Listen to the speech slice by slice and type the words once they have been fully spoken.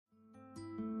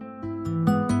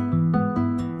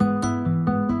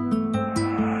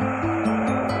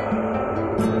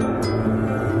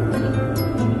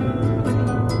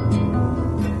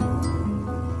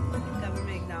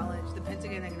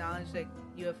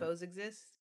UFOs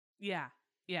exist. Yeah.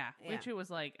 Which it was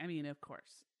like, I mean, of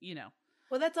course,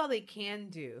 Well, that's all they can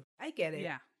do. I get it.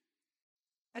 Yeah.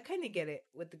 I kind of get it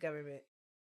with the government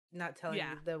not telling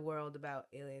Yeah. the world about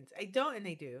aliens. I don't, and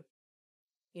they do.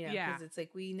 Because it's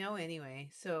like we know anyway.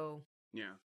 So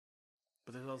yeah,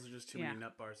 but there's also just too many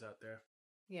nut bars out there.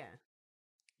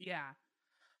 Yeah,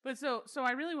 but so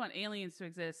I really want aliens to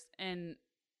exist, and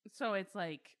so it's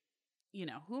like,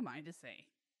 who am I to say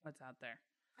what's out there?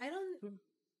 I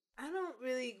don't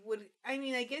really would. I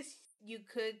mean, I guess you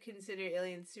could consider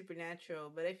aliens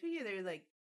supernatural, but I figure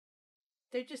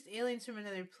they're just aliens from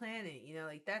another planet.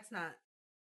 Like that's not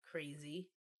crazy.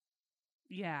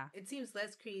 Yeah, it seems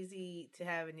less crazy to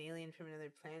have an alien from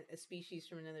another planet, a species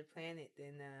from another planet,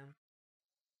 than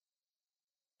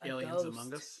a Aliens ghost.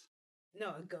 Among Us.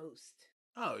 No, a ghost.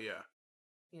 Oh yeah.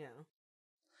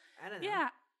 I don't know. Yeah,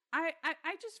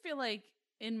 I just feel like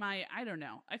I don't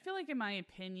know. I feel like in my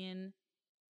opinion,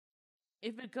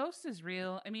 if a ghost is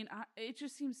real, I mean, it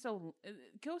just seems so.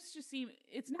 Ghosts just seem.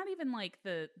 It's not even like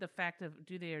the fact of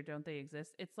do they or don't they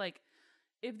exist. It's like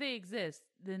if they exist,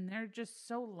 then they're just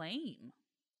so lame.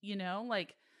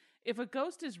 Like if a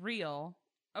ghost is real,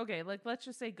 okay, like let's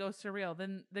just say ghosts are real,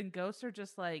 then ghosts are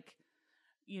just like,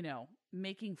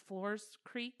 making floors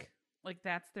creak. Like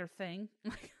that's their thing.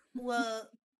 Well,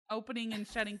 opening and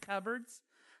shutting cupboards.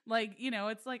 Like,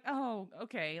 it's like, oh,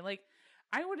 okay. Like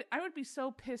I would be so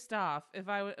pissed off if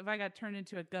I got turned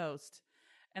into a ghost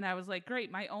and I was like,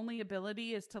 great, my only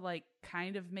ability is to like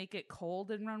kind of make it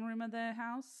cold in one room of the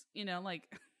house, like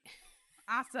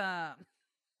awesome.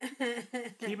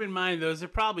 Keep in mind, those are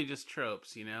probably just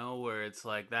tropes, where it's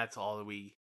like that's all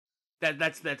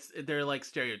that's they're like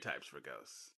stereotypes for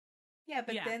ghosts. Yeah,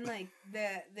 but then like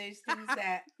there's things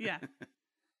that yeah,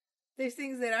 there's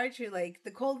things that are true, like the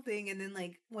cold thing, and then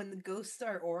like when the ghosts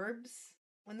are orbs.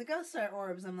 When the ghosts are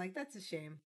orbs, I'm like, that's a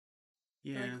shame.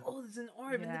 Yeah. They're like, oh, there's an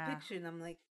orb in the picture, and I'm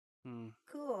like,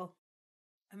 cool.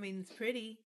 I mean, it's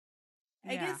pretty.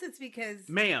 I guess it's because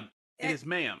ma'am. It is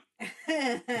ma'am.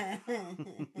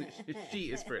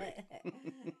 She is pretty.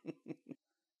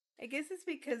 I guess it's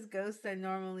because ghosts are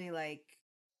normally like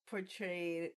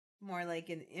portrayed more like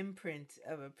an imprint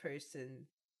of a person,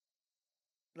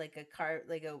 like a car,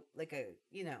 like a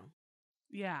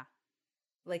yeah,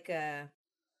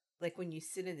 like when you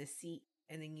sit in a seat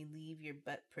and then you leave your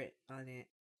butt print on it.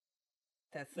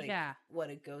 That's like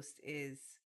what a ghost is,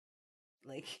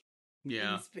 like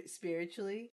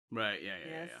spiritually. Right, yeah.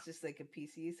 It's just like a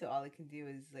PC, so all it can do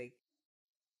is like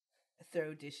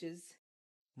throw dishes.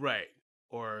 Right.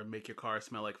 Or make your car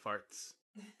smell like farts.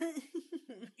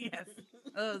 Yes.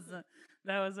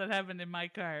 That was what happened in my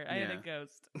car. I had a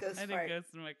ghost. I had a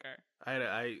ghost in my car.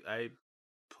 I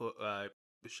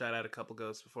shot out a couple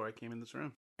ghosts before I came in this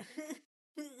room.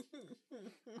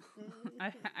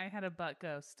 I had a butt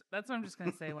ghost. That's what I'm just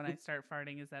gonna say when I start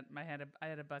farting. Is that I had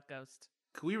a butt ghost.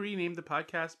 Could we rename the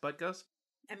podcast Butt Ghost?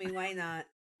 I mean, why not?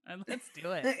 Let's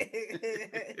do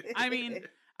it. I mean,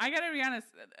 I gotta be honest.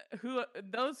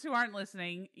 Those who aren't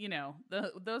listening,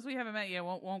 those we haven't met yet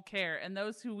won't care, and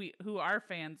those who are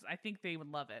fans, I think they would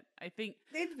love it. I think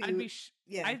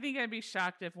I think I'd be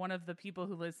shocked if one of the people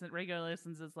who regular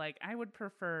listens is like, I would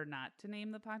prefer not to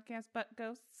name the podcast Butt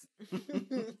Ghosts.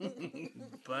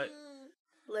 But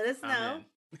let us know.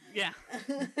 Yeah.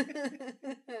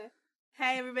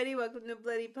 Hi everybody, welcome to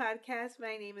Bloody Podcast.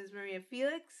 My name is Maria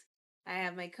Felix. I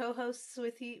have my co-hosts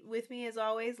with me as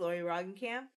always, Lori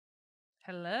Roggenkamp.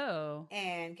 Hello.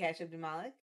 And Cash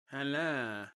Abdumalik.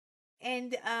 Hello.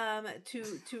 And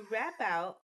to wrap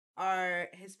out our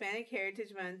Hispanic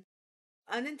Heritage Month,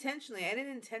 unintentionally, I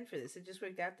didn't intend for this, it just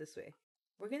worked out this way.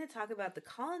 We're going to talk about the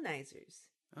colonizers.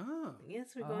 Oh.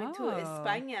 Yes, we're going to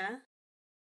España.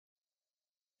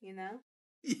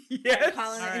 Yes.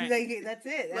 Right. Like, that's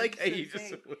it. Like, you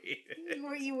just waited.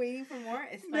 Were you waiting for more?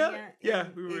 España no. Yeah,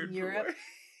 we were in Europe.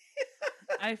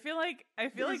 I feel like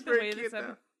the way this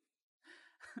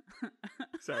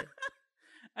Sorry.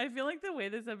 I feel like the way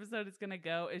this episode is gonna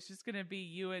go is just gonna be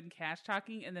you and Cash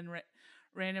talking, and then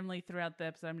randomly throughout the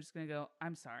episode, I'm just gonna go,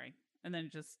 "I'm sorry," and then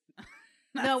just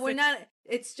no, we're not.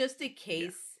 It's just a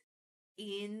case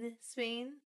in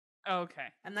Spain. Okay.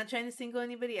 I'm not trying to single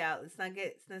anybody out. Let's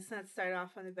not start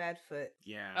off on a bad foot.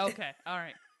 Yeah. Okay. All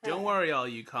right. Don't worry, all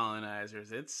you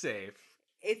colonizers. It's safe.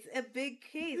 It's a big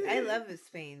case. I love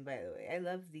Spain, by the way. I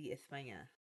love the España.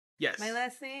 Yes. My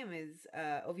last name is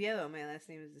Oviedo. My last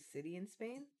name is a city in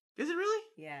Spain. Is it really?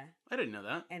 Yeah. I didn't know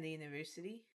that. And a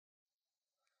university.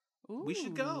 Ooh. We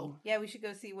should go. Yeah, we should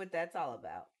go see what that's all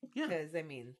about. Yeah. Because, I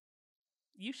mean...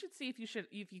 You should see if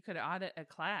you could audit a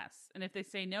class. And if they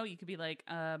say no, you could be like,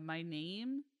 my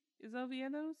name is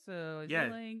Oviedo. So I Yeah.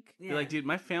 feel like You're like, dude,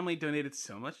 my family donated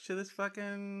so much to this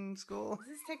fucking school. Is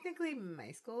this technically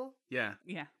my school? Yeah.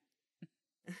 yeah.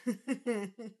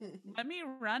 Let me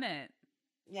run it.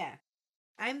 Yeah.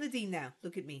 I'm the dean now.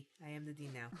 Look at me. I am the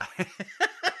dean now.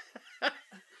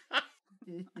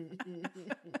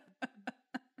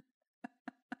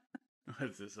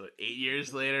 What's this? What, 8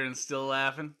 years later and still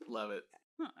laughing? Love it.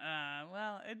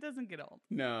 Well, it doesn't get old.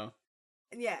 No.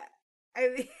 Yeah. I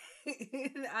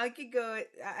mean, I could go.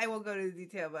 I won't go into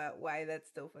detail about why that's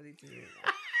still funny to me right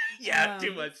now. Yeah,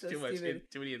 too much, so too much. stupid.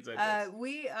 Too many inside jokes.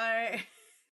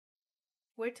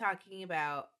 We're talking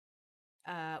about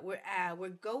we're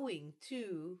going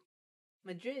to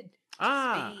Madrid,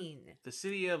 Spain. The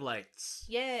City of Lights.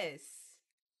 Yes.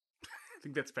 I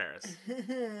think that's Paris.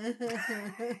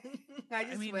 I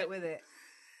just went with it.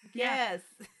 Yeah. Yes.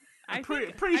 I'm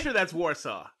pretty sure that's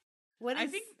Warsaw. I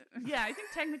think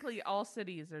technically all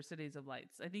cities are cities of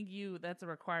lights. I think that's a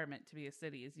requirement to be a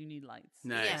city is you need lights.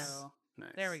 Nice. Yeah. So,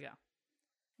 Nice. there we go.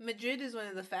 Madrid is one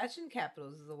of the fashion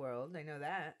capitals of the world. I know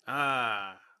that.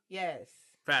 Yes.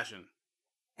 Fashion.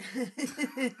 Which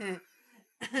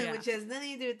has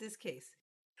nothing to do with this case.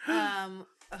 We're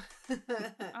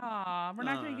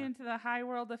not going to get into the high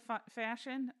world of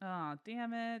fashion. Oh,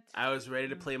 damn it! I was ready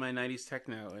to play my 90s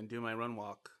techno and do my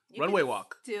runway can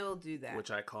walk. Still do that.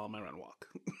 Which I call my run walk.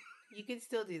 You can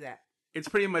still do that. It's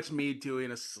pretty much me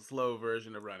doing a slow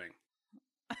version of running.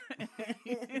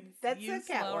 That's a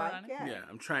catwalk. Yeah,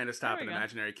 I'm trying to stop an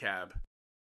imaginary cab.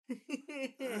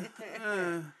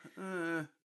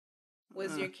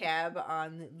 Was your cab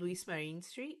on Luis Marin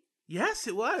Street? Yes,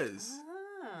 it was.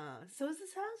 So is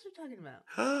this house we're talking about?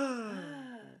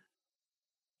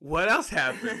 What else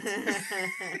happened?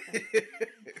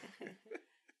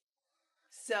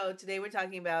 So today we're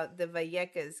talking about the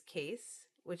Vallecas case,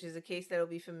 which is a case that will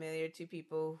be familiar to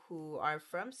people who are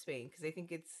from Spain, because I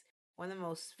think it's one of the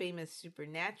most famous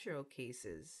supernatural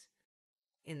cases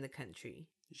in the country.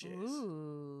 Yes.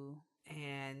 Ooh.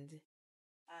 And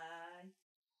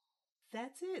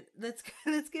that's it. Let's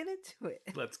get into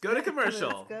it. Let's go to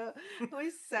commercial. Let's go.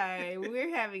 We're sorry.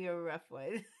 We're having a rough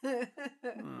one. Oh,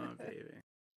 baby.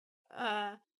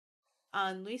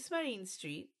 On Luis Marin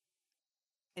Street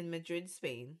in Madrid,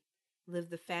 Spain, lived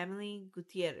the family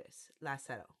Gutierrez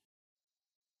Lazaro.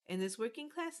 In this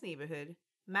working-class neighborhood,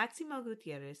 Maximo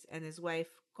Gutierrez and his wife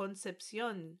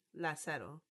Concepcion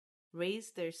Lazaro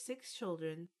raised their 6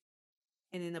 children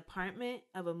in an apartment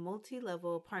of a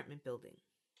multi-level apartment building.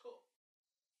 Cool.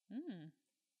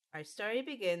 Our story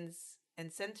begins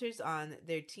and centers on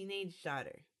their teenage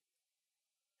daughter,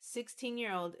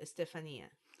 16-year-old Estefania.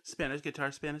 Spanish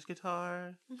guitar, Spanish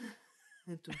guitar.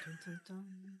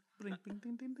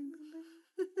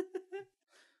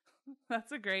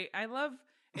 That's a great. I love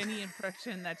any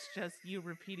impression that's just you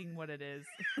repeating what it is.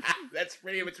 That's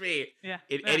pretty much me. Yeah.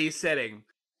 In any setting.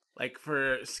 Like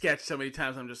for sketch, so many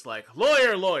times I'm just like,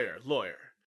 lawyer.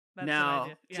 That's now, what I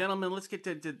do. Yeah. gentlemen, let's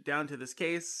get down to this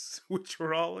case, which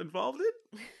we're all involved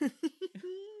in.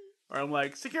 Or I'm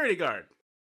like, security guard.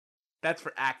 That's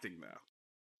for acting, though.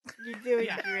 You're doing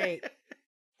great.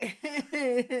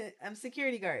 I'm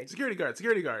security guard. Security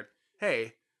guard.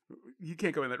 Hey, you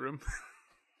can't go in that room.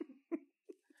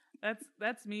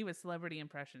 That's me with celebrity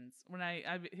impressions. When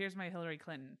I here's my Hillary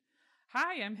Clinton.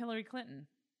 Hi, I'm Hillary Clinton.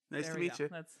 Nice There to we meet go. you.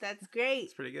 That's great.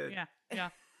 It's pretty good. Yeah.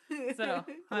 So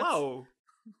Hello.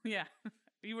 Yeah,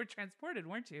 you were transported,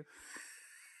 weren't you?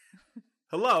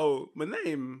 Hello, my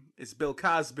name is Bill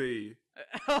Cosby.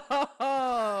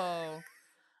 Oh,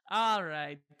 all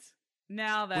right.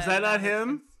 Now that was that not makes him?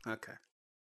 sense. Okay.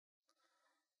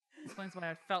 Explains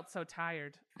why I felt so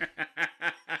tired.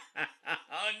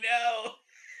 Oh no!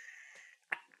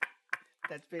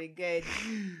 That's pretty good.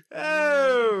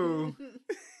 Oh.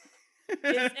 Is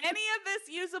any of this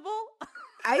usable?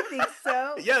 I think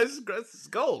so. Yeah, this is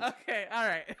gold. Okay, all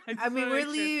right. I mean, we're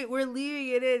leaving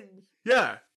it in.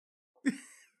 Yeah.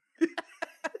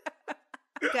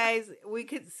 Guys, we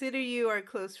consider you our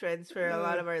close friends for a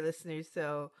lot of our listeners,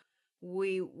 so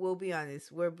we will be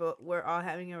honest. We're all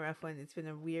having a rough one. It's been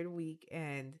a weird week,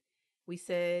 and we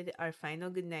said our final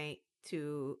goodnight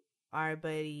to our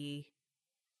buddy,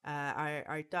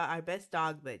 our best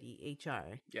dog buddy,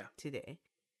 HR. Yeah. Today.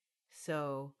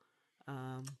 So,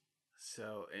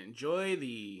 So enjoy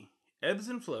the ebbs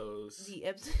and flows, the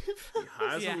ebbs and flows, the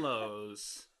highs and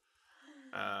lows,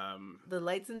 the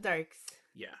lights and darks.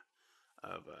 Yeah,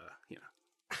 of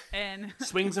and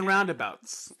swings and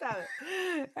roundabouts. Stop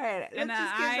it! All right, let's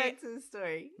just get back to the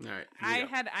story. All right, I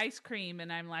had ice cream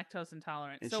and I'm lactose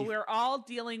intolerant, And so we're all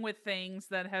dealing with things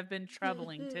that have been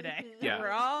troubling today. Yeah.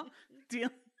 We're all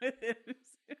dealing with it.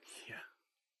 Yeah.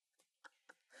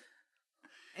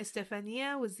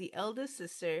 Estefania was the eldest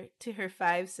sister to her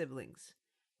 5 siblings: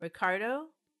 Ricardo,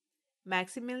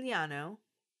 Maximiliano,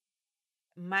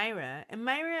 Myra, and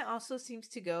Myra also seems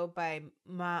to go by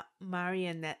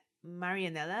Marianella.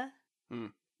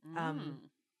 Mm.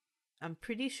 I'm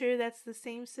pretty sure that's the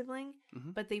same sibling,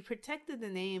 Mhm. but they protected the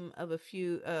name of a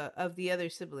few of the other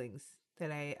siblings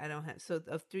that I don't have. So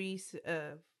of 3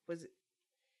 was it?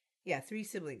 Yeah, 3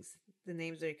 siblings. The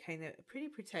names are kind of pretty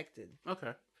protected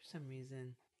Okay. for some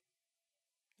reason,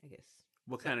 I guess.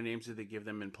 What So- kind of names did they give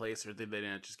them in place, or did they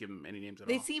not just give them any names at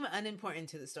They all? seem unimportant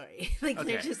to the story. Like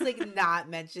they're Okay. just like not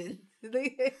mentioned.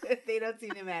 They don't seem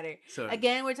to matter. So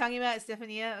Again, we're talking about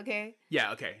Estefania, okay?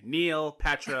 yeah, okay. Neil,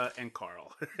 Patra, and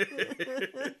Carl.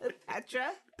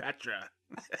 Petra? Patra.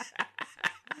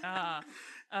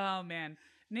 Oh man,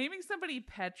 naming somebody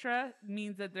Petra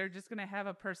means that they're just gonna have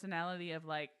a personality of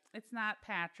like, it's not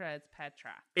Patra, it's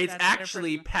Petra. It's That's their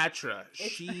actually person- Patra. It's-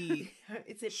 She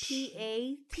Is it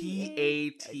P-A?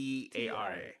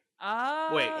 P-A-T-A-R-A.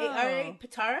 Oh, Wait. A-R-A?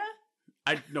 Patara?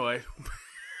 I no, I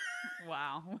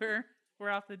Wow, we're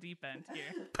off the deep end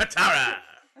here. Patara.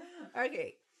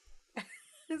 Okay.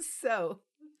 So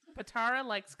Patara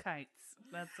likes kites.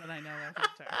 That's what I know about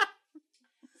her.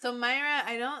 So Myra,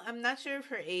 I'm not sure of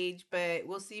her age, but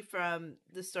we'll see from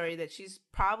the story that she's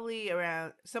probably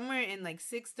around somewhere in like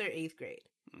 6th or 8th grade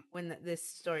when this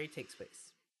story takes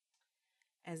place.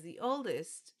 As the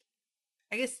oldest,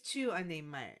 I guess two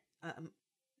unnamed minors,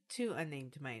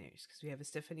 because we have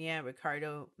Estefania,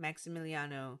 Ricardo,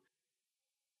 Maximiliano,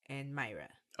 and Myra.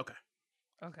 Okay.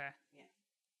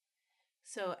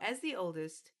 So as the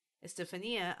oldest,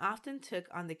 Estefania often took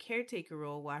on the caretaker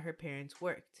role while her parents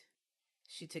worked.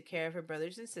 She took care of her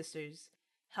brothers and sisters,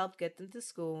 helped get them to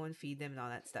school and feed them and all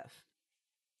that stuff,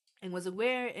 and was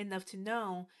aware enough to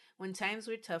know when times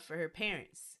were tough for her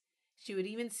parents. She would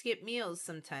even skip meals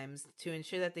sometimes to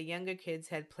ensure that the younger kids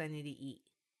had plenty to eat.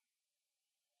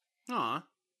 Aw.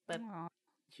 But Aw,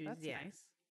 she was, that's nice.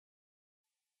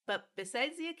 But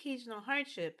besides the occasional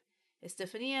hardship,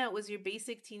 Estefania was your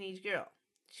basic teenage girl.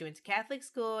 She went to Catholic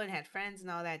school and had friends and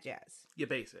all that jazz. You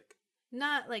basic.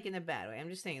 Not like in a bad way. I'm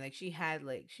just saying, like she had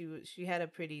a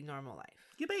pretty normal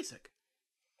life You basic.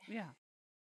 Yeah.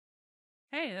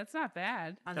 Hey, that's not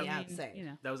bad. on That the mean, outside. You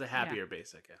know. That was a happier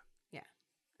basic, yeah.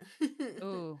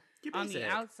 Ooh. You On the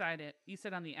basic. outside, you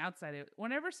said on the outside.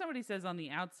 Whenever somebody says on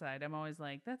the outside, I'm always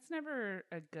like, that's never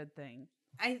a good thing.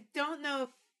 I don't know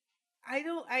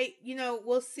if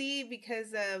we'll see,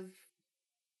 because of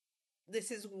this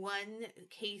is one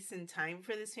case in time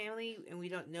for this family, and we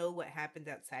don't know what happened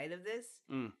outside of this.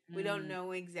 Mm. We don't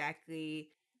know exactly,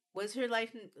 was her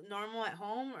life normal at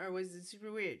home or was it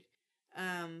super weird?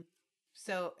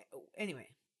 So anyway,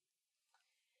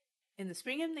 in the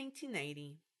spring of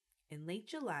 1990, in late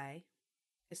July,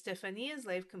 Estefania's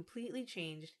life completely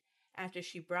changed after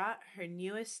she brought her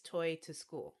newest toy to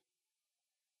school,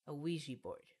 a Ouija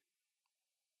board.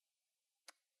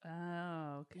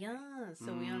 Oh, okay. Yeah,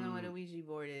 so we all know what a Ouija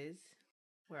board is.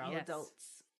 We're all Yes.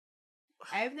 adults.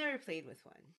 I've never played with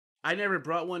one. I never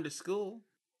brought one to school.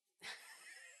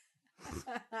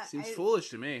 Seems foolish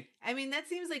to me. I mean, that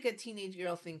seems like a teenage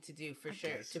girl thing to do for I sure.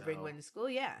 guess To bring so. one to school,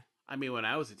 yeah. I mean, when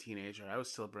I was a teenager, I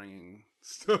was still bringing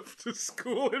stuff to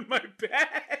school in my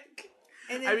bag.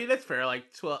 And I mean, that's fair.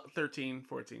 Like 12, 13,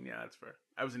 14. Yeah, that's fair.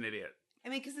 I was an idiot. I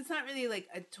mean, because it's not really like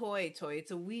a toy. It's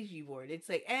a Ouija board. It's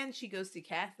like, and she goes to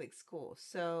Catholic school,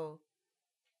 so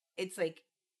it's like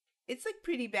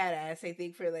pretty badass. I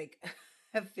think for like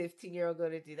a 15-year-old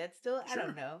girl to do that. Still, I Sure.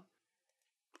 don't know.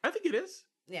 I think it is.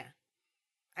 Yeah,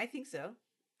 I think so.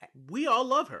 We all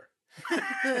love her.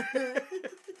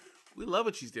 We love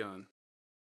what she's doing.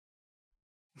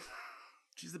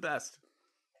 She's the best.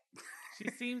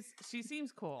 She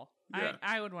seems cool. Yeah.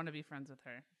 I would want to be friends with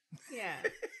her. Yeah.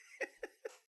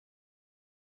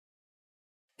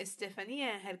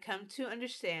 Estefania had come to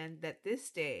understand that this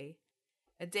day,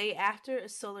 a day after a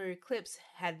solar eclipse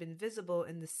had been visible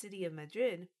in the city of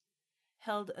Madrid,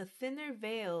 held a thinner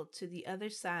veil to the other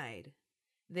side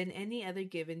than any other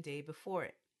given day before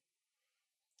it.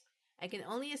 I can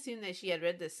only assume that she had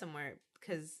read this somewhere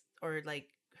or like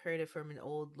heard it from an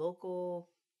old local.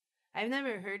 I've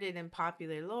never heard it in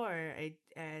popular lore.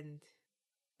 And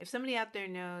if somebody out there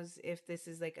knows if this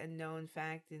is like a known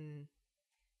fact in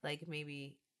like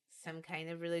maybe some kind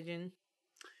of religion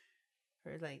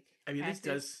or like I mean, practice,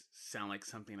 this does sound like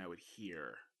something I would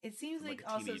hear. it seems from, like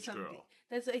a also teenage something girl.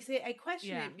 that's what I say. I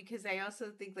question Yeah. it because I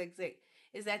also think like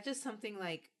is that just something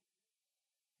like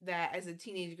that as a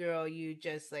teenage girl you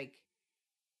just like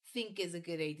think is a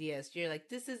good idea? So you're like,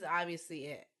 this is obviously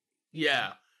it.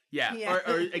 Yeah. Yeah.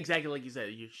 Or exactly like you said,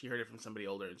 she heard it from somebody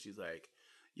older, and she's like,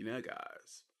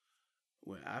 guys,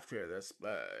 when after this,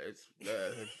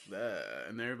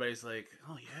 and everybody's like,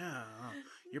 oh yeah,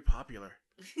 you're popular.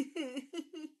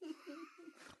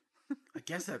 I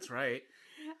guess that's right.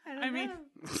 I mean,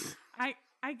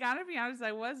 I gotta be honest.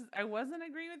 I wasn't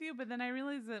agreeing with you, but then I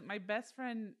realized that my best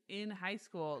friend in high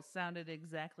school sounded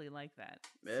exactly like that.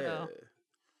 So,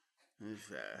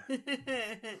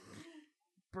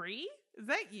 Bree, is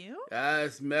that you?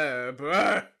 That's me,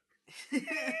 bro.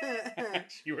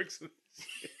 She works.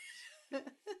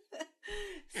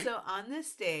 So on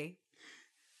this day,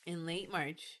 in late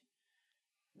March,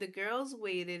 the girls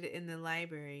waited in the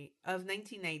library of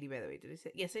 1990. By the way, did I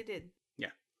say? Yes, I did.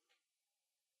 Yeah.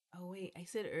 Oh wait, I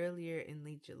said earlier in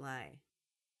late July.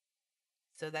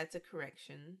 So that's a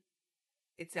correction.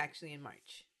 It's actually in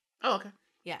March. Oh, okay.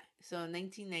 Yeah, so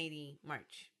 1990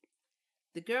 March.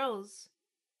 The girls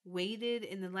waited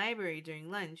in the library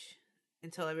during lunch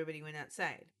until everybody went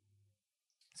outside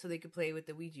so they could play with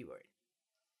the Ouija board.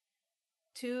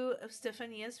 Two of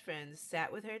Stefania's friends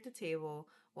sat with her at the table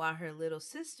while her little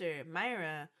sister,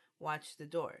 Myra, watched the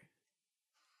door.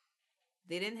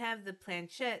 They didn't have the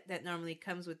planchette that normally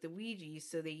comes with the Ouija,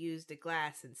 so they used a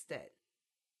glass instead.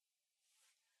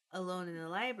 Alone in the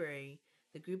library,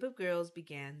 the group of girls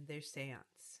began their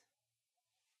seance.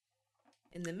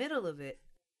 In the middle of it,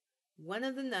 one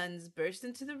of the nuns burst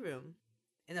into the room,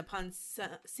 and upon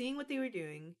seeing what they were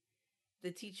doing,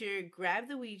 the teacher grabbed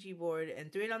the Ouija board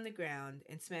and threw it on the ground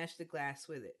and smashed the glass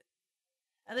with it.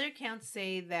 Other accounts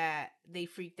say that they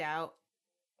freaked out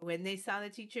when they saw the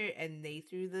teacher and they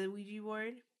threw the Ouija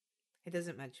board. It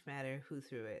doesn't much matter who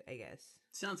threw it, I guess.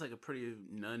 Sounds like a pretty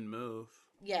nun move.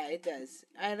 Yeah, it does.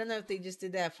 I don't know if they just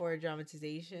did that for a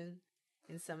dramatization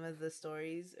in some of the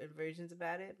stories or versions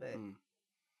about it, but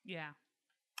yeah.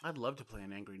 I'd love to play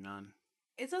an angry nun.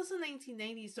 It's also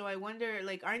 1990, so I wonder,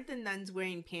 like, aren't the nuns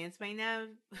wearing pants by now?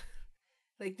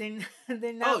 Like, they're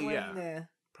not wearing the...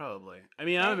 Probably. I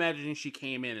mean, I'm imagining she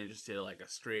came in and just did, like, a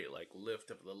straight, like, lift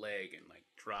of the leg and, like,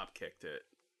 drop kicked it.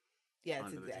 Yeah,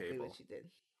 that's exactly what she did.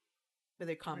 With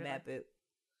her combat boot.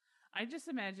 I just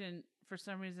imagine, for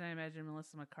some reason, I imagine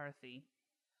Melissa McCarthy.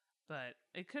 But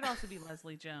it could also be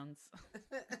Leslie Jones.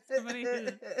 Somebody who...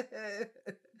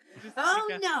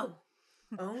 No!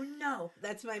 Oh no,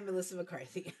 that's my Melissa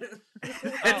McCarthy.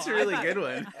 That's a really good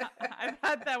one. I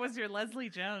thought that was your Leslie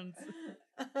Jones.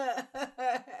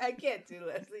 I can't do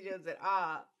Leslie Jones at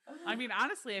all. I mean,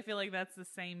 honestly, I feel like that's the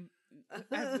same,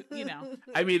 as, you know.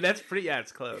 I mean, that's pretty, yeah,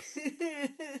 it's close.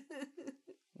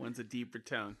 One's a deeper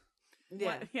tone. Yeah.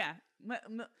 Well, yeah.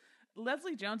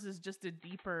 Leslie Jones is just a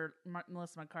deeper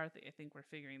Melissa McCarthy. I think we're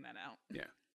figuring that out. Yeah.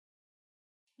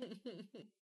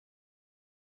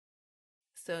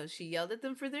 So she yelled at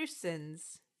them for their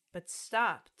sins, but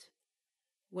stopped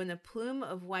when a plume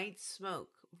of white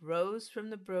smoke rose from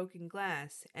the broken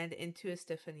glass and into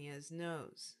Estefania's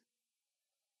nose.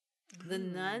 The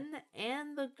nun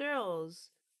and the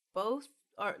girls both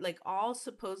are, like, all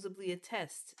supposedly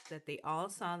attest that they all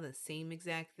saw the same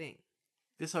exact thing.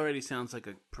 This already sounds like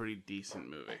a pretty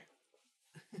decent movie.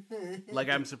 Like,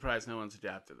 I'm surprised no one's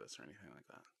adapted this or anything like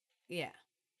that. Yeah.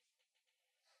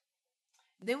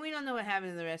 Then we don't know what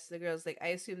happened to the rest of the girls. Like, I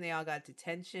assume they all got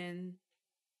detention.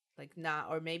 Like, not,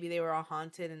 or maybe they were all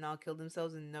haunted and all killed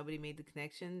themselves and nobody made the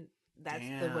connection. That's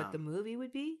what the movie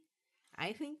would be,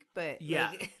 I think. But yeah,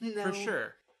 like, no, for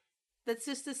sure. Let's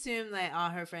just assume that all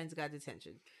her friends got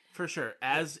detention. For sure.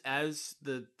 As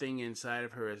the thing inside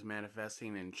of her is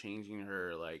manifesting and changing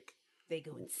her, like, they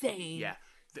go insane. Yeah.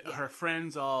 Her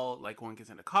friends all, like, one gets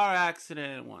in a car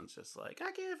accident, one's just like,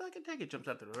 if I can take it, jumps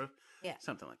out the roof. Yeah.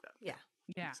 Something like that. Yeah.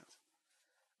 Yeah.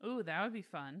 Ooh, that would be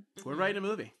fun. We're writing a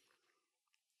movie.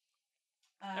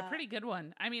 A pretty good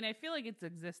one. I mean, I feel like it's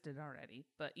existed already,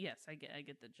 but yes, I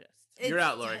get the gist. You're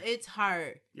out, Lori. It's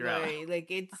hard. You're Lori. out.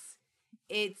 Like,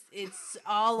 it's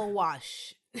all a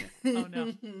wash. Oh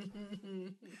no.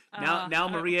 Now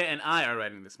Maria and I are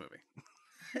writing this movie.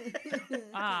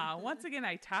 Once again,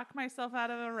 I talk myself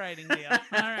out of a writing deal.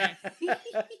 All right.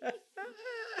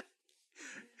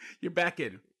 You're back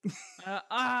in.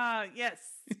 Yes.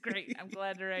 Great. I'm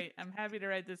glad to write. I'm happy to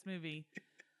write this movie.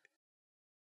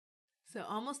 So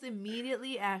almost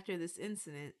immediately after this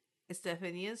incident,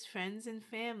 Estefania's friends and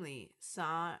family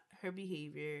saw her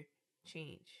behavior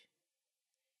change.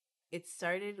 It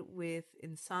started with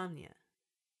insomnia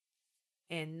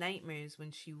and nightmares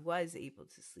when she was able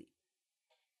to sleep.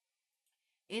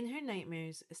 In her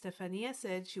nightmares, Estefania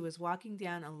said she was walking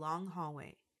down a long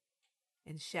hallway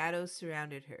and shadows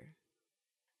surrounded her.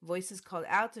 Voices called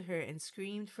out to her and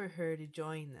screamed for her to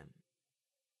join them.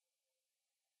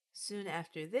 Soon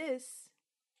after this,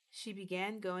 she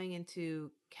began going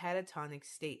into catatonic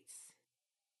states.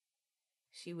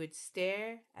 She would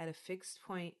stare at a fixed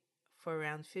point for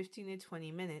around 15 to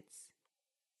 20 minutes,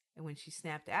 and when she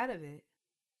snapped out of it,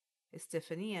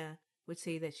 Estefania would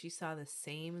say that she saw the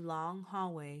same long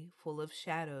hallway full of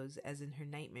shadows as in her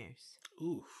nightmares.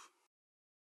 Oof.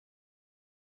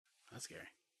 That's scary.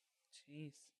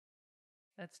 Jeez.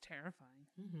 That's terrifying.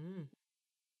 Mm-hmm.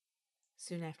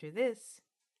 Soon after this,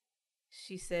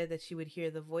 she said that she would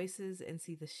hear the voices and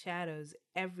see the shadows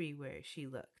everywhere she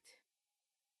looked.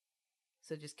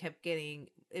 So just kept getting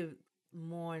it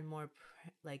more and more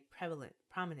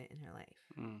prominent in her life.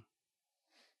 Mm.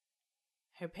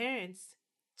 Her parents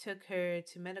took her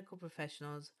to medical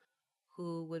professionals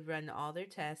who would run all their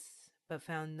tests but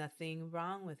found nothing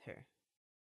wrong with her.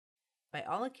 By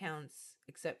all accounts,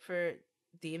 except for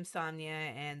the insomnia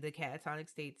and the catatonic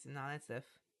states and all that stuff,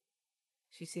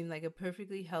 she seemed like a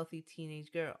perfectly healthy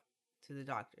teenage girl to the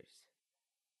doctors.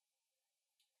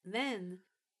 Then,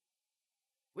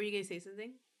 were you going to say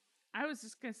something? I was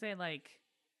just going to say, like,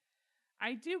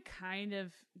 I do kind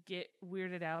of get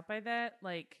weirded out by that.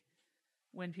 Like,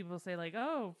 when people say, like,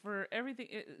 oh, for everything,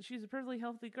 she's a perfectly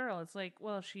healthy girl. It's like,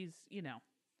 well, she's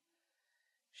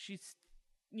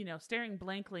staring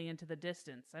blankly into the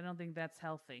distance. I don't think that's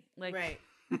healthy. Like, Right.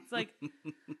 It's like,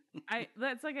 I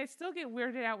still get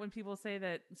weirded out when people say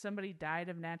that somebody died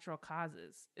of natural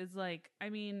causes. It's like, I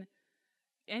mean,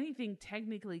 anything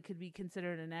technically could be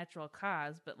considered a natural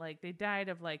cause, but like they died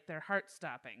of like their heart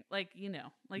stopping. Like, Yeah.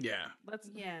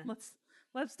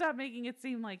 Let's stop making it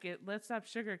seem like it. Let's stop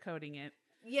sugarcoating it.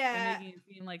 Yeah. And making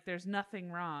it seem like there's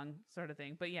nothing wrong, sort of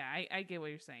thing. But yeah, I get what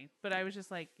you're saying. But I was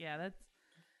just like, yeah,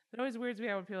 it always weirds me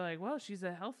out when people are like, well, she's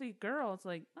a healthy girl. It's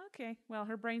like, okay, well,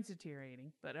 her brain's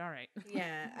deteriorating, but all right.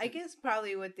 Yeah, I guess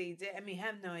probably what they did, I mean, I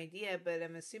have no idea, but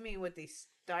I'm assuming what they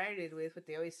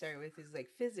always start with is like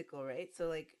physical, right? So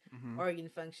like organ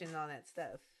function, all that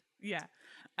stuff. Yeah.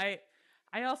 I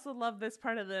also love this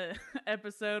part of the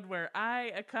episode where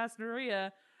I accost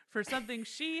Maria for something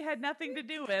she had nothing to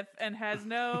do with and has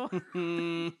no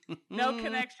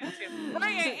connection to.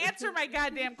 Maria, answer my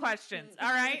goddamn questions, all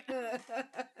right?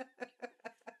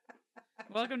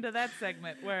 Welcome to that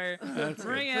segment where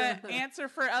Maria answer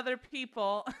for other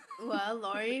people. Well,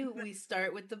 Lori, we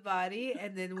start with the body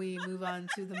and then we move on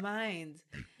to the mind.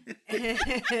 It's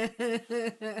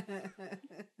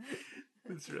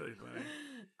really funny.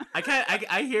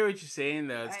 I hear what you're saying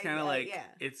though. It's kind of like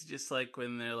it's just like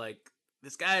when they're like,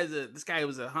 this guy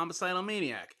was a homicidal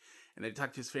maniac, and they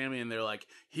talk to his family and they're like,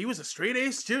 he was a straight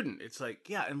A student. It's like,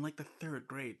 yeah, in like the 3rd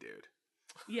grade, dude.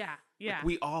 Yeah. Like,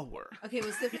 we all were. Okay,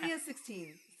 well, Stephanie's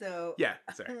 16, so yeah.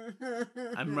 Sorry,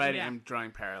 I'm drawing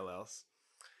parallels.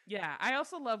 Yeah, I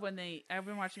also love when I've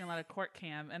been watching a lot of court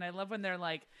cam, and I love when they're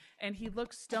like, and he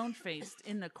looks stone-faced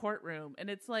in the courtroom, and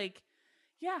it's like,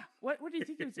 yeah, what do you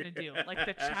think he was going to do? Like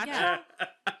the cha-cha?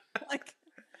 Like,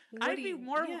 I'd be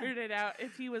more weirded out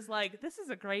if he was like, this is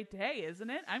a great day, isn't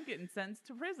it? I'm getting sentenced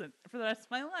to prison for the rest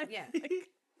of my life. Yeah.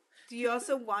 Do you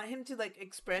also want him to like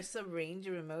express a range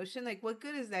of emotion? Like, what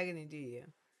good is that going to do you?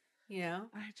 You know?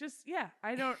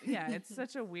 It's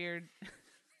such a weird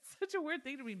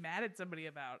thing to be mad at somebody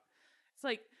about. It's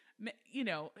like,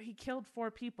 he killed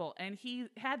 4 people and he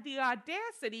had the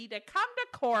audacity to come to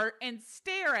court and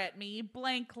stare at me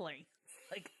blankly.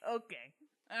 Like, okay.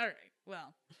 All right.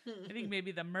 Well, I think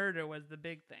maybe the murder was the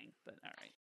big thing, but all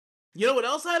right. You know what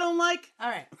else I don't like? All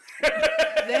right.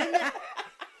 Then,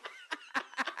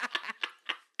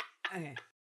 okay.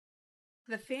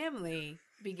 The family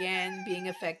began being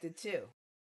affected too.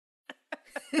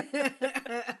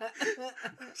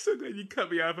 So glad you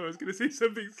cut me off. I was going to say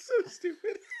something so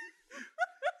stupid.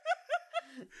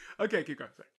 Okay, keep going.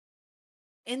 Sorry.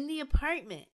 In the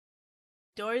apartment,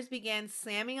 doors began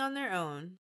slamming on their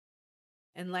own,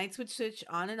 and lights would switch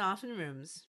on and off in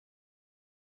rooms.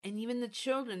 And even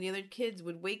the other kids,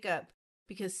 would wake up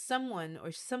because someone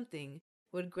or something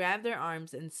would grab their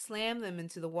arms and slam them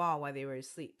into the wall while they were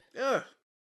asleep. Ugh.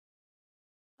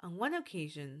 On one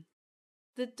occasion,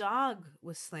 the dog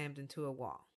was slammed into a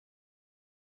wall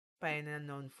by an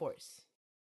unknown force.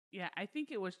 Yeah, I think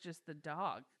it was just the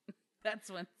dog. That's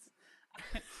when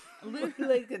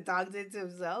like the dog did to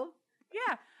himself?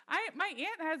 Yeah, my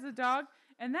aunt has a dog,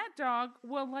 and that dog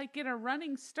will like get a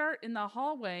running start in the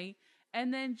hallway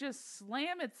and then just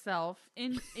slam itself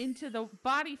into the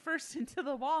body first into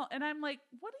the wall, and I'm like,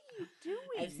 what are you doing?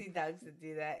 I've seen dogs that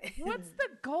do that. What's the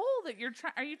goal that you're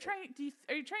trying? Are you trying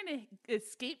to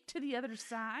escape to the other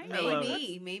side?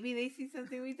 Maybe they see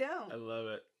something we don't. I love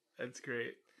it. That's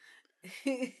great.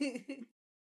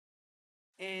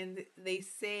 And they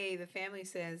say, the family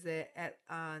says that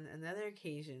on another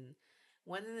occasion,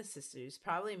 one of the sisters,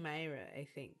 probably Myra, I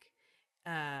think,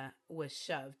 was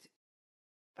shoved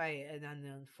by an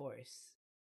unknown force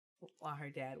while her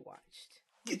dad watched.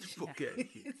 Get the fuck out of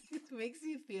here. It makes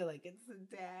you feel like it's the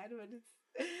dad, but it's.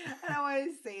 I don't want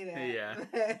to say that. Yeah.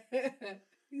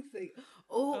 He's like,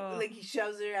 like he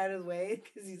shoves her out of the way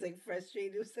because he's like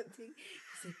frustrated with something.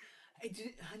 He's like, I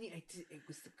did, honey, I did. It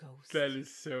was the ghost. That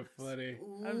is so funny.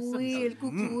 El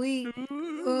cucuy.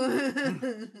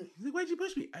 He's like, why'd you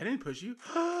push me? I didn't push you.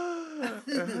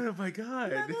 Oh my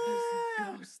god.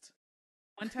 Ghost.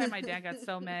 One time my dad got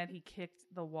so mad he kicked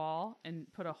the wall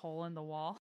and put a hole in the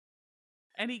wall.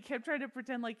 And he kept trying to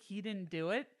pretend like he didn't do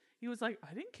it. He was like,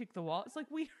 I didn't kick the wall. It's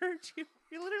like, we heard you.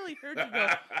 We literally heard you go,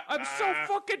 I'm so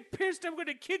fucking pissed I'm going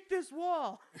to kick this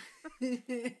wall. He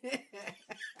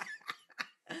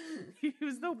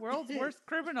was the world's worst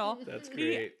criminal. That's great.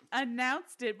 He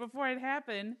announced it before it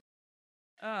happened.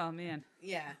 Oh, man.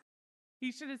 Yeah.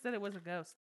 He should have said it was a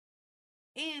ghost.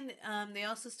 And they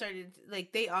also started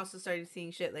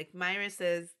seeing shit. Like Myra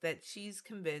says that she's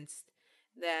convinced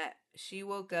that she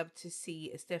woke up to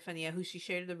see Estefania, who she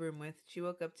shared the room with. She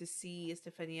woke up to see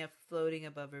Estefania floating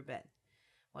above her bed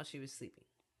while she was sleeping.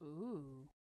 Ooh.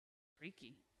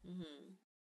 Freaky. Mm-hmm.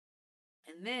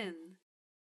 And then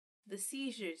the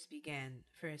seizures began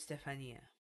for Estefania.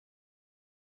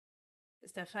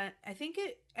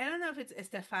 I don't know if it's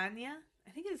Estefania.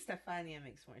 I think it's Estefania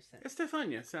makes more sense.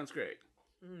 Estefania sounds great.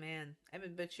 Oh, man, I've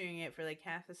been butchering it for like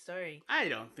half the story. I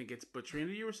don't think it's butchering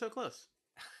it. You were so close.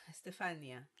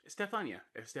 Estefania. Estefania.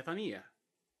 Estefania.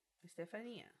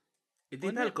 Estefania.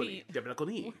 De balcony. De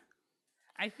balcony.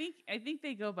 I think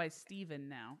they go by Steven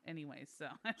now anyway, so.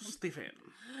 Stephen.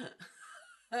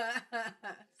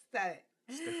 Stop it.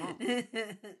 Stefan.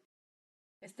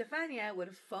 Estefania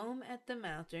would foam at the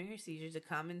mouth during her seizures, a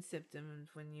common symptom of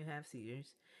when you have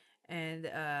seizures. And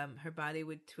her body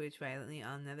would twitch violently,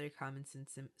 another common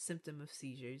symptom of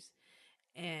seizures.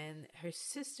 And her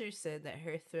sister said that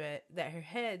her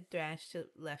head thrashed to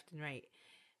left and right.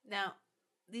 Now,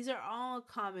 these are all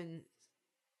common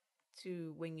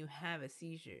to when you have a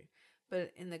seizure,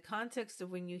 but in the context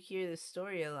of when you hear this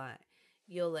story a lot,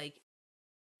 you'll like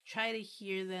try to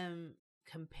hear them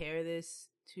compare this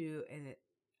to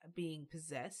being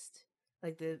possessed,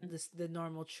 like the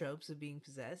normal tropes of being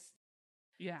possessed.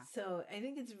 Yeah. So I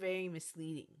think it's very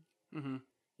misleading. Mm-hmm.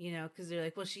 You know, because they're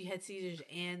like, well, she had seizures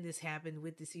and this happened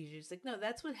with the seizures. Like, no,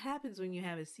 that's what happens when you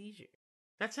have a seizure.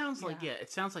 That sounds like,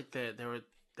 it sounds like that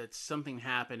something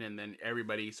happened and then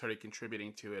everybody started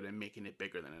contributing to it and making it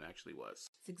bigger than it actually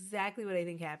was. It's exactly what I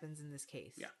think happens in this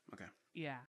case. Yeah, okay.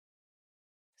 Yeah.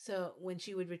 So when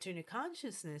she would return to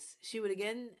consciousness, she would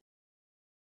again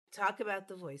talk about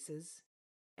the voices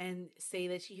and say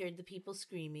that she heard the people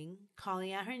screaming,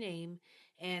 calling out her name,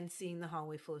 and seeing the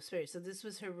hallway full of spirits. So this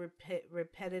was her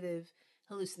repetitive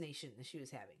hallucination that she was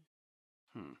having.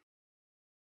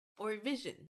 Or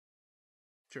vision.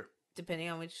 Sure. Depending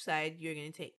on which side you're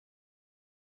going to take.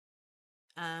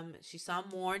 She saw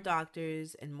more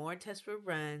doctors and more tests were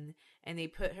run, and they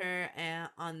put her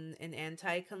on an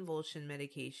anti-convulsion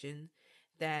medication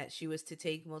that she was to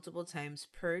take multiple times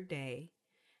per day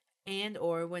and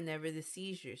or whenever the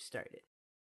seizures started.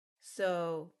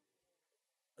 So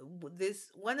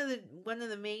this one of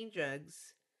the main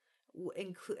drugs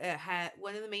had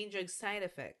one of the main drug side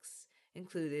effects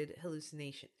included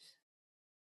hallucinations.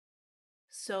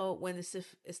 So when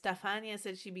Estefania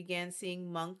said she began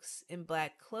seeing monks in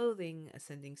black clothing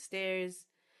ascending stairs,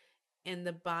 and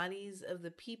the bodies of the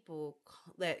people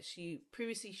that she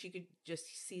could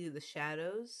just see the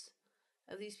shadows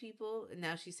of these people, and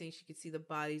now she's saying she could see the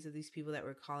bodies of these people that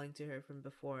were calling to her from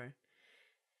before.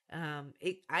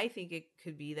 I think it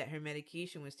could be that her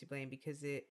medication was to blame because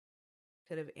it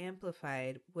could have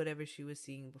amplified whatever she was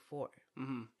seeing before.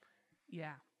 Mm-hmm.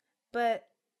 Yeah. But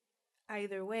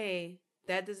either way,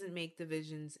 that doesn't make the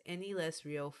visions any less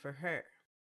real for her.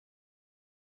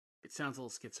 It sounds a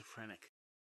little schizophrenic.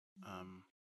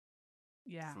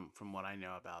 Yeah. From what I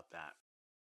know about that.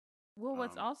 Well,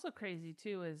 what's also crazy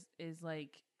too is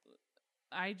like,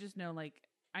 I just know, like,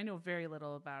 I know very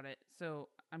little about it, so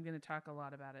I'm going to talk a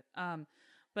lot about it.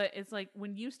 But it's like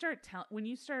when you start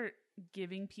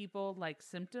giving people like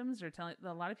symptoms or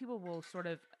a lot of people will sort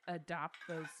of adopt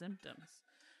those symptoms.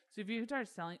 So if you start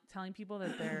telling people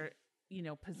that they're,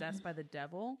 possessed by the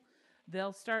devil,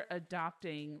 they'll start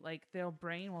adopting, like their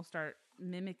brain will start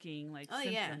mimicking like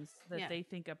symptoms that they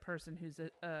think a person who's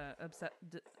upset,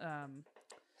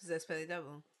 possessed by the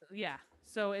devil. Yeah.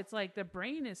 So it's like the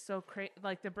brain is so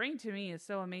like the brain to me is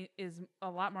so is a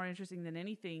lot more interesting than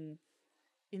anything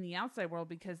in the outside world,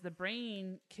 because the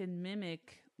brain can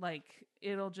mimic, like,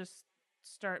 it'll just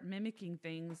start mimicking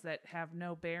things that have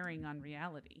no bearing on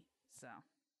reality. So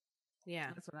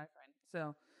Yeah. that's what I find.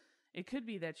 So it could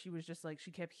be that she was just like,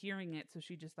 she kept hearing it, so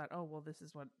she just thought, oh, well, this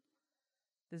is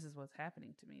what's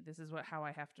happening to me. This is how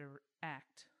I have to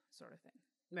act, sort of thing.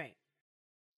 Right.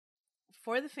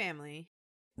 For the family,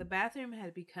 the bathroom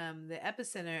had become the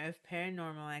epicenter of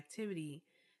paranormal activity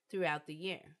throughout the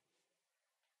year.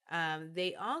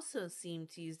 They also seem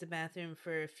to use the bathroom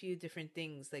for a few different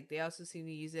things. Like, they also seem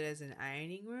to use it as an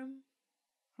ironing room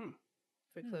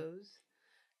for clothes.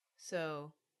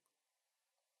 So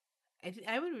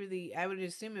I would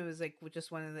assume it was like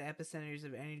just one of the epicenters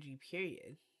of energy,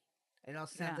 period. It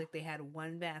also sounds like they had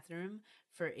one bathroom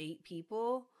for 8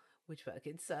 people, which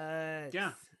fucking sucks.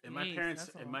 Yeah. In my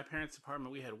parents'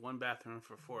 apartment, we had one bathroom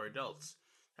for 4 adults.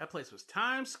 That place was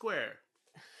Times Square.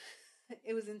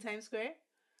 It was in Times Square?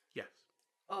 Yes.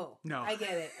 Oh. No. I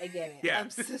get it. Yeah. I'm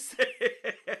so sorry.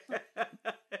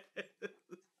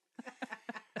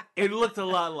 It looked a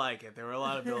lot like it. There were a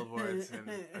lot of billboards and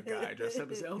a guy dressed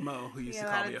up as Elmo who used to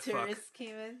call me a fuck. Tourists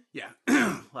came in? Yeah.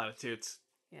 A lot of toots.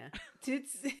 Yeah.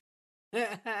 Toots. Get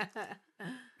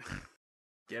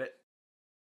it?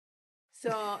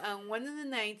 So, one of the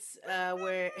nights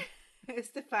where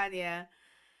Stefania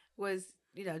was,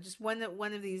 just one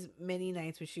of these many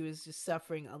nights where she was just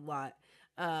suffering a lot.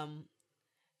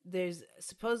 There's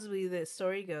supposedly, the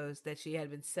story goes that she had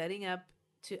been setting up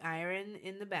to iron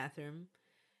in the bathroom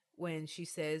when she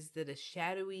says that a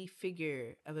shadowy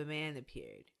figure of a man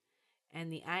appeared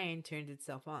and the iron turned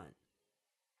itself on.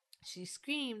 She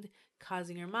screamed,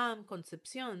 causing her mom,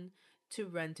 Concepcion, to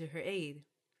run to her aid.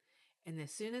 And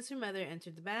as soon as her mother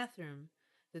entered the bathroom,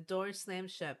 the door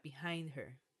slammed shut behind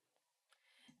her.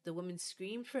 The woman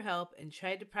screamed for help and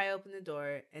tried to pry open the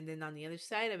door, and then on the other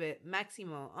side of it,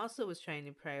 Maximo also was trying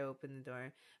to pry open the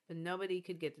door, but nobody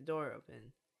could get the door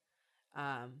open.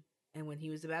 And when he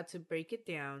was about to break it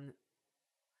down,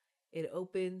 it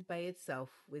opened by itself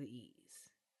with ease.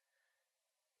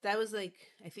 That was I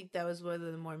think that was one of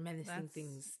the more menacing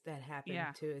things that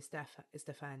happened to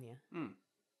Estefania.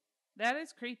 That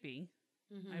is creepy.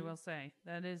 Mm-hmm. I will say.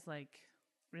 That is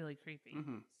really creepy.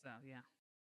 Mm-hmm. So, yeah.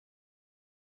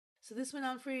 So this went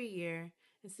on for a year,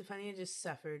 and Stefania just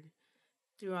suffered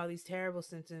through all these terrible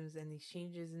symptoms and these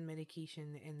changes in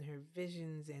medication and her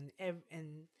visions and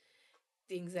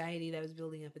the anxiety that was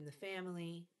building up in the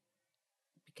family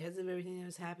because of everything that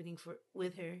was happening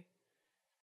with her.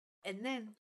 And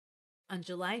then on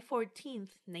July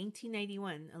 14th,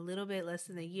 1991, a little bit less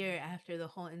than a year after the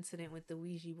whole incident with the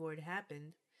Ouija board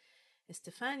happened,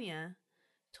 Estefania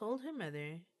told her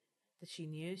mother that she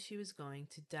knew she was going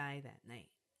to die that night.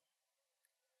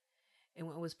 In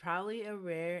what was probably a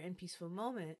rare and peaceful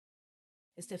moment,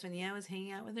 Estefania was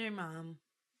hanging out with her mom.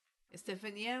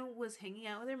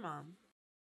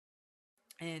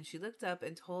 And she looked up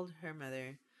and told her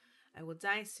mother, "I will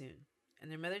die soon."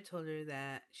 And her mother told her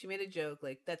that she made a joke,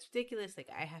 like, "That's ridiculous, like,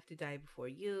 I have to die before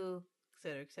you,"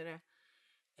 etc., etc.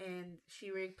 And she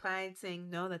replied saying,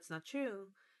 "No, that's not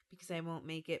true, because I won't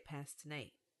make it past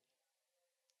tonight."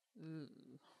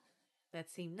 Ooh.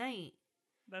 That same night.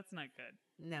 That's not good.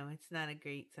 No, it's not a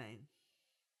great sign.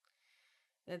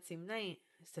 That same night,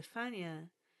 Stefania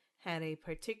had a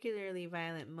particularly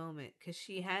violent moment because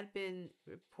she had been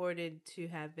reported to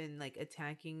have been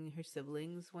attacking her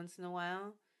siblings once in a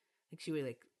while. Like, she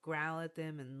would growl at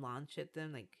them and launch at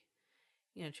them,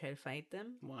 try to fight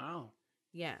them. Wow.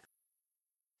 Yeah.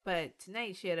 But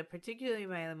tonight she had a particularly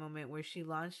violent moment where she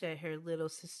launched at her little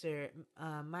sister,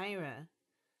 Myra.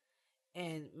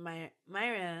 And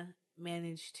Myra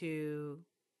managed to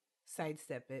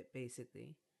sidestep it,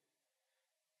 basically.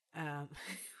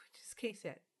 Which is case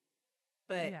sad.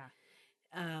 But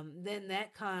then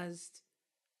that caused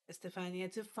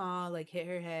Stefania to fall, hit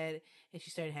her head, and she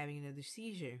started having another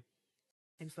seizure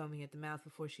and foaming at the mouth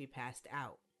before she passed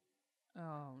out.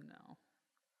 Oh, no.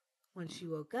 When she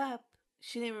woke up,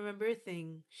 she didn't remember a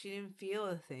thing. She didn't feel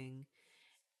a thing.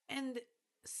 And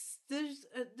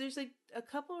there's a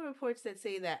couple of reports that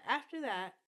say that after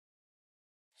that,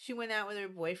 she went out with her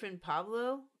boyfriend,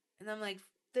 Pablo. And I'm like,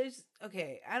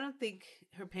 I don't think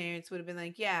her parents would have been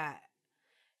like, "Yeah,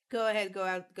 go ahead, go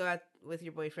out with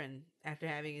your boyfriend after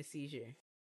having a seizure."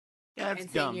 Yeah, that's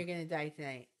and dumb. saying you're gonna die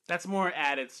tonight. That's more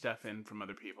added stuff in from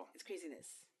other people. It's craziness.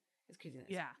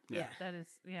 Yeah. That is.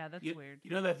 Yeah, that's weird.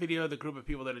 You know that video of the group of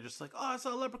people that are just like, "Oh, I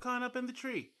saw a leprechaun up in the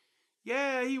tree."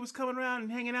 yeah, he was coming around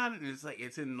and hanging out, and it's like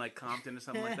it's in like Compton or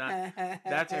something like that.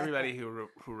 That's everybody who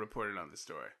reported on the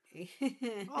story.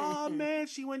 Oh man,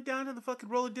 she went down to the fucking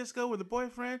roller disco with a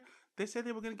boyfriend. They said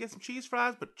they were gonna get some cheese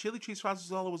fries, but chili cheese fries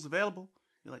was all that was available.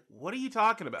 You're like, what are you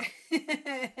talking about? You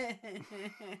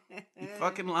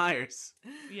fucking liars.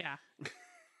 Yeah.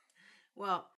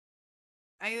 Well,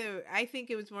 I think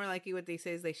it was more likely what they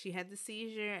say is like she had the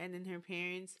seizure, and then her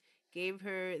parents gave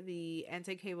her the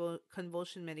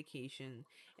anti-convulsion medication,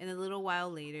 and a little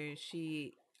while later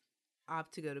she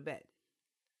opted to go to bed.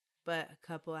 But a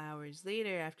couple hours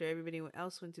later, after everybody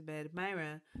else went to bed,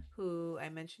 Myra, who I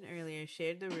mentioned earlier,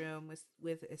 shared the room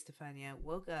with Estefania,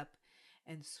 woke up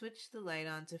and switched the light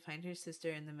on to find her sister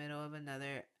in the middle of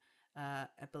another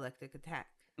epileptic attack.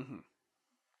 Mm-hmm.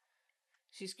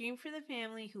 She screamed for the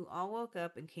family, who all woke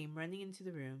up and came running into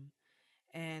the room.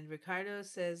 And Ricardo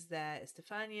says that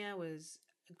Estefania was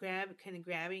kind of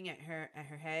grabbing at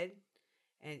her head,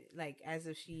 and like as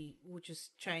if she was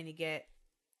just trying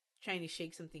to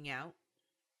shake something out.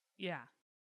 Yeah.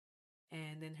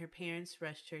 And then her parents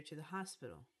rushed her to the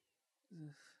hospital.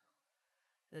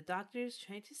 The doctors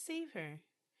tried to save her,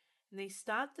 and they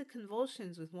stopped the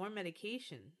convulsions with more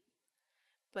medication.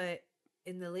 But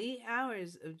in the late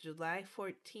hours of July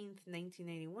 14th,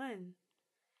 1991,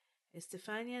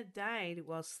 Estefania died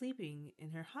while sleeping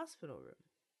in her hospital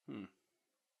room.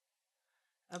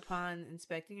 Upon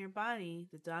inspecting her body,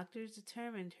 the doctors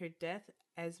determined her death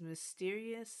as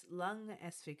mysterious lung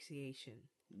asphyxiation.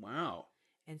 Wow.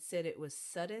 And said it was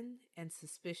sudden and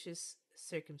suspicious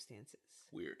circumstances.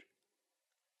 Weird.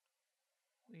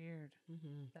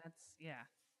 Mm-hmm.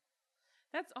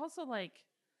 That's also like,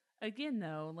 again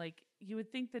though, like you would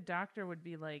think the doctor would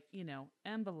be like,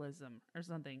 embolism or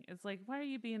something. It's like, why are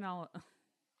you being all?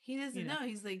 He doesn't know.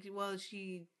 He's like, well,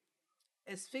 she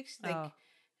asphyxiated.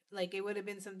 Like it would have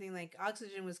been something like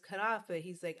oxygen was cut off, but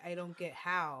he's like, I don't get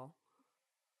how.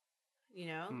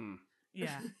 Yeah.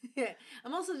 Yeah.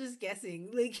 I'm also just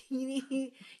guessing. Like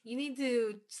you need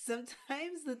to.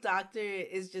 Sometimes the doctor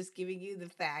is just giving you the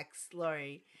facts,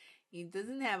 Lori. He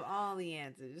doesn't have all the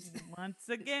answers. Once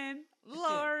again,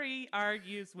 Lori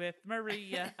argues with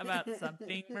Maria about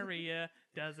something Maria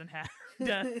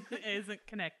isn't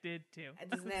connected to.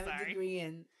 Doesn't have a degree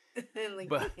in.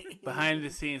 But behind the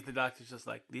scenes, the doctor's just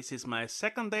like, this is my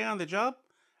second day on the job,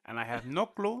 and I have no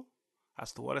clue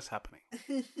as to what is happening.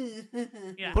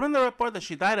 Yeah. Put in the report that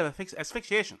she died of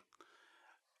asphyxiation.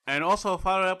 And also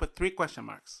follow it up with 3 question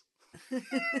marks.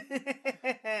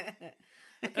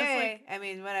 Okay, I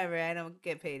mean, whatever. I don't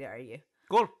get paid to argue.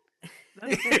 Cool.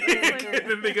 Then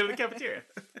they go to the cafeteria.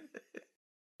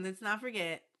 Let's not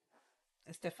forget,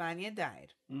 Estefania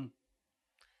died.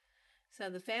 So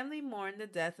the family mourned the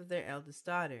death of their eldest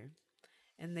daughter,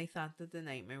 and they thought that the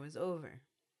nightmare was over.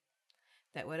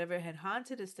 That whatever had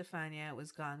haunted Estefania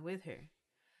was gone with her.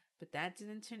 But that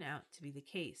didn't turn out to be the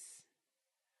case.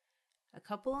 A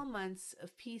couple of months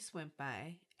of peace went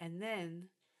by, and then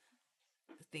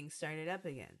things started up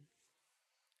again.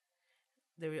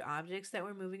 There were objects that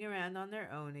were moving around on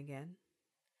their own again.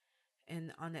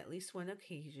 And on at least one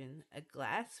occasion, a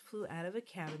glass flew out of a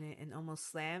cabinet and almost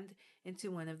slammed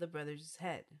into one of the brothers'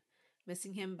 head,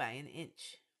 missing him by an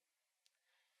inch.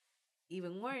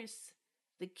 Even worse,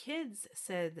 the kids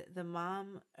said the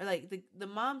mom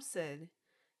said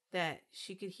that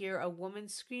she could hear a woman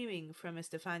screaming from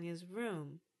Estefania's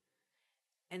room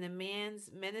and a man's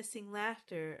menacing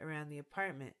laughter around the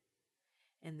apartment.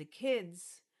 And the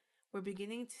kids were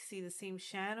beginning to see the same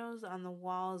shadows on the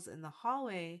walls in the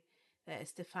hallway that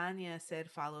Estefania said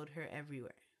followed her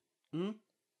everywhere.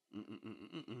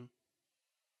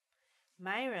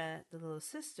 Myra, the little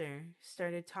sister,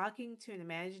 started talking to an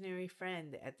imaginary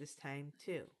friend at this time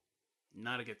too.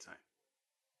 Not a good time.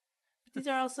 But these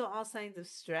are also all signs of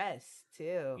stress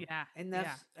too. Yeah.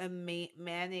 Enough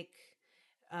manic.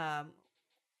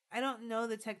 I don't know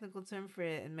the technical term for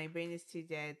it, and my brain is too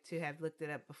dead to have looked it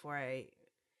up before I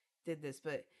did this.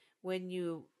 But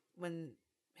when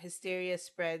hysteria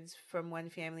spreads from one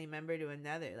family member to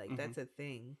another, like that's a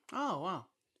thing. Oh wow.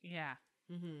 Yeah.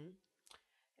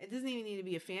 It doesn't even need to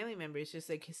be a family member. It's just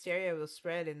like hysteria will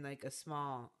spread in like a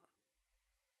small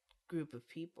group of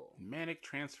people. Manic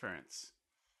transference.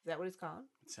 Is that what it's called?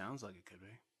 It sounds like it could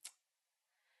be.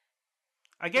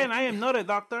 Again, I am not a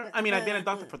doctor. I mean, I've been a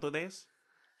doctor for 2 days.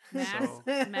 Mass.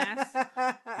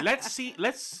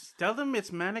 Let's tell them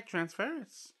it's manic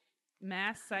transference.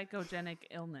 Mass psychogenic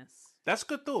illness. That's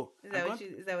good too. Is that what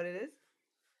it is?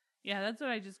 Yeah, that's what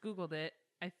I just Googled it.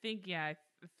 I think,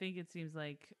 think it seems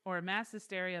like, or mass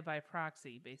hysteria by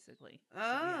proxy, basically.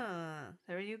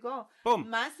 There you go. Boom.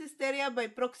 Mass hysteria by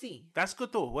proxy. That's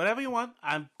good too. Whatever you want.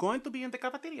 I'm going to be in the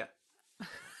cafeteria.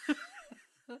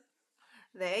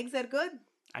 The eggs are good.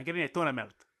 I'm getting a tuna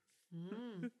melt.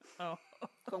 Oh.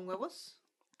 Con huevos?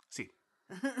 See.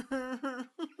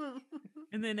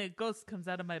 And then a ghost comes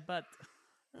out of my butt.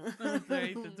 After I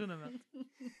eat the tuna melt.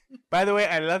 By the way,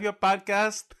 I love your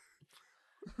podcast.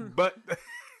 But,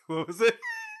 what was it?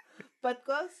 Butt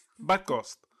ghost? Butt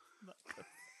ghost.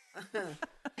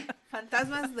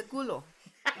 Fantasmas de culo.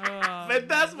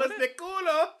 Fantasmas de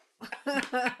culo.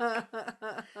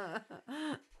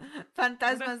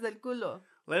 Fantasmas del culo.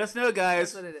 Let us know,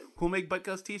 guys, That's what it is. who make butt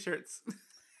ghost t-shirts.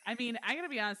 I mean, I gotta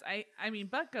be honest. I mean,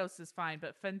 butt ghost is fine,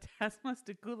 but Fantasmas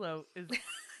de culo is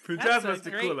Fantasmas that's a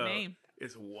de great culo name.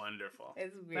 is wonderful.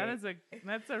 It's great.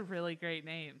 That's a really great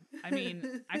name. I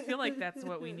mean, I feel like that's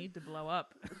what we need to blow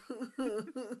up.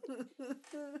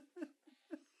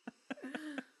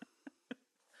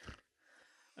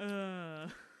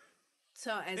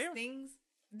 So as things,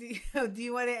 do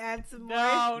you want to add some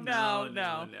more? No.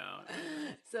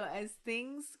 So as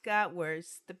things got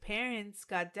worse, the parents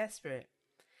got desperate,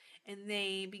 and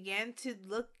they began to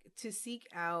seek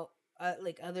out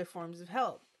like other forms of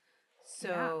help.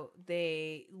 So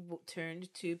they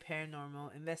turned to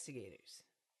paranormal investigators.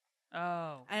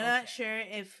 Oh, I'm sure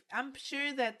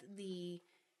that the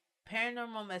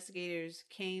paranormal investigators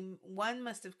one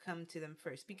must have come to them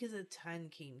first because a ton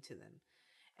came to them.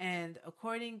 And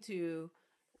according to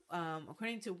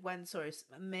one source,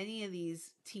 many of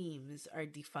these teams are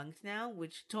defunct now,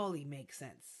 which totally makes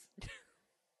sense.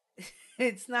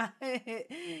 It's not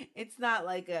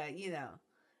like a,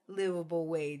 livable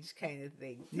wage kind of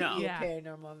thing to be a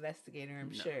paranormal investigator,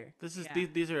 I'm sure.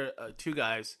 These are two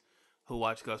guys who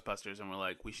watched Ghostbusters and were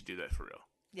like, we should do that for real.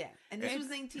 Yeah, and this was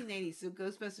 1980, so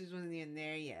Ghostbusters wasn't even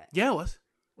there yet. Yeah, it was.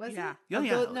 Was Yeah. it? Yeah,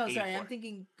 No, 84. sorry, I'm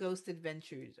thinking Ghost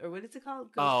Adventures, or what is it called?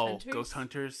 Hunters? Ghost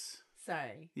Hunters.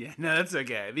 Sorry. Yeah, no, that's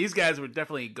okay. These guys were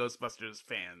definitely Ghostbusters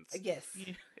fans. Yes.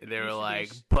 Yeah. They were like,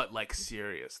 Yes. but like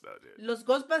serious though, dude. Los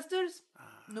Ghostbusters,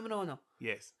 número uno.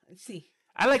 Yes. Sí.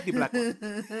 I like the black one.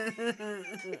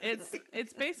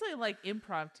 It's basically like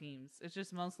improv teams. It's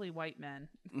just mostly white men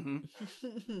Mm-hmm.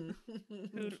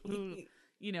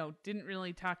 who didn't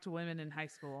really talk to women in high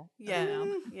school. Yeah.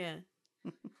 Yeah.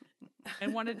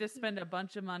 And wanted to spend a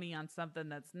bunch of money on something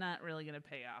that's not really going to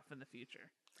pay off in the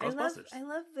future. Ghostbusters. I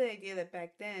love the idea that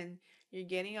back then you're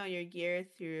getting all your gear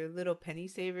through little penny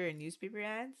saver and newspaper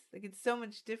ads. Like, it's so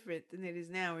much different than it is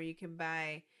now, where you can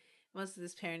buy most of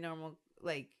this paranormal,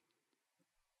 like,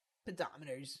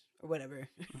 pedometers or whatever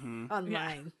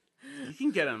online. You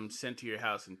can get them sent to your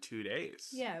house in 2 days.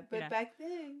 Yeah, but back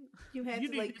then you had You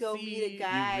to need like to go see- meet a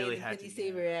guy You really in a had penny to,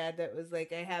 saver ad that was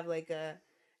like, I have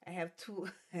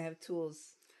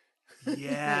tools.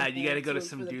 Yeah, you got to go to Tools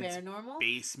some for the dude's paranormal.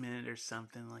 basement or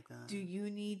something like that. Do you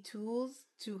need tools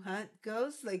to hunt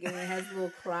ghosts? Like, and it has a little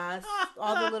cross,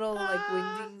 all the little like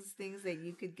wingdings things that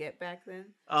you could get back then.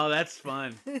 Oh, that's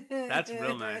fun. That's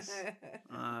real nice.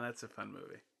 That's a fun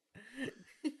movie.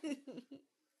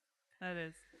 That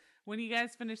is. When you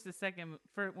guys finish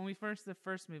when we finish the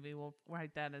first movie, we'll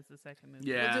write that as the second movie.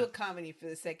 Yeah. We'll do a comedy for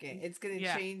the second. It's gonna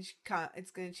change.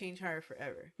 It's gonna change horror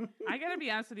forever. I gotta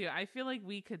be honest with you. I feel like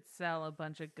we could sell a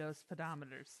bunch of ghost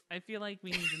pedometers. I feel like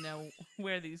we need to know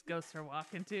where these ghosts are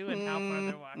walking to and how far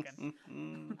they're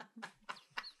walking.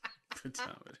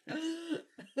 Pedometer.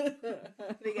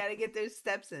 They gotta get their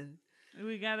steps in.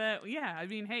 We gotta, yeah. I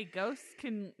mean, hey, ghosts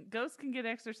can get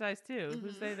exercise too.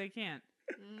 Who say they can't?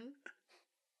 Mm-hmm.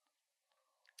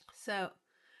 So,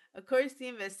 of course, the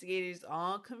investigators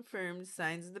all confirmed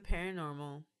signs of the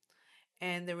paranormal,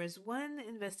 and there was one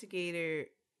investigator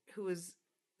who was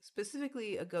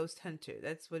specifically a ghost hunter.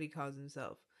 That's what he calls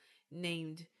himself,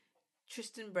 named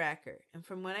Tristan Bracker. And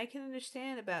from what I can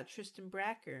understand about Tristan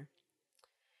Bracker,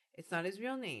 it's not his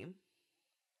real name.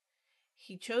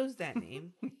 He chose that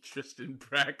name. Tristan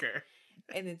Bracker.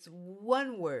 And it's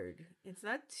one word. It's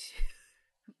not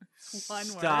One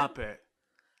Stop word. it.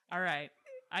 All right.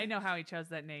 I know how he chose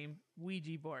that name.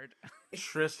 Ouija board.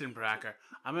 Tristan Bracker.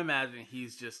 I'm imagining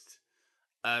he's just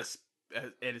a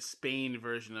Spain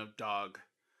version of dog.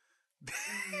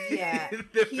 Yeah,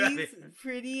 he's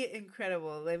pretty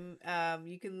incredible.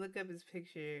 You can look up his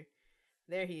picture.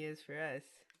 There he is for us.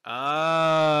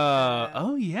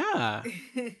 Oh yeah.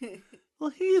 Well,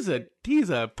 he's a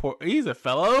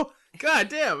fellow. God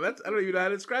damn, I don't even know how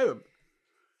to describe him.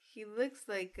 He looks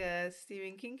like a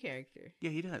Stephen King character. Yeah,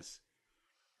 he does.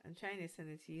 I'm trying to send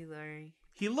it to you, Laurie.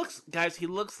 He looks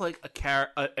like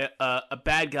a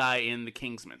bad guy in The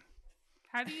Kingsman.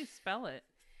 How do you spell it?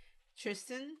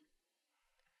 Tristan,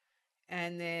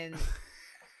 and then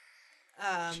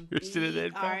Tristan and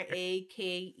then Parker.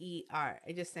 Braker.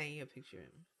 I just sent you a picture of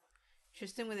him.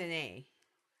 Tristan with an A.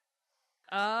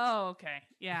 Oh, okay.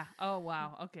 Yeah. Oh,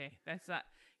 wow. Okay. That's not.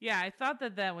 Yeah, I thought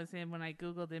that was him when I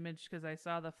Googled image because I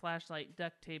saw the flashlight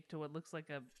duct taped to what looks like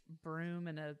a broom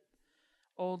and a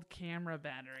old camera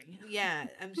battery. Yeah,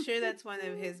 I'm sure that's one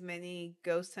of his many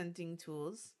ghost hunting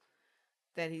tools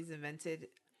that he's invented.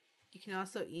 You can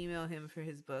also email him for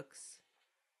his books.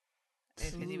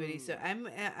 If anybody, so I'm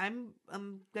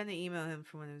gonna email him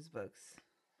for one of his books.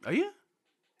 Oh yeah,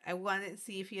 I want to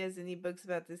see if he has any books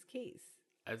about this case.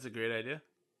 That's a great idea.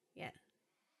 Yeah.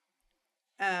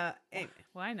 Anyway.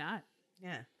 Why not?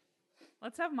 Yeah.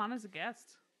 Let's have him on as a guest.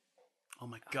 Oh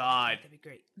my god, that'd be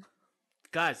great.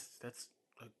 Guys, that's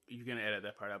you're gonna edit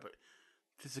that part out, but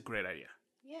this is a great idea.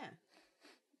 Yeah.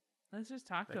 Let's just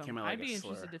talk That to came him. out like I'd be a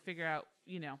interested slur. to figure out,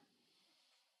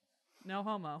 no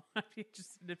homo. I'd be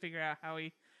interested to figure out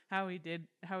how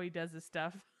he does his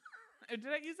stuff. Did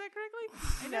I use that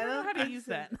correctly? I never know how to use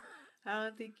that. I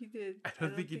don't think you did. I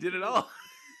don't think you did at all.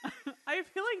 I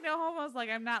feel like no homo's like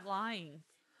I'm not lying,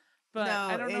 but No,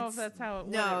 I don't know if that's how.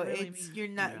 No, what it really it's means. you're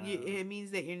not. No. It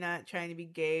means that you're not trying to be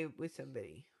gay with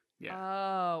somebody. Yeah.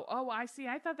 Oh, I see.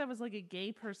 I thought that was like a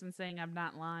gay person saying I'm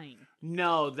not lying.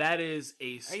 No, that is a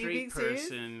being straight serious?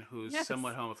 person who's Yes.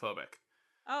 somewhat homophobic.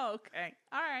 Oh, okay.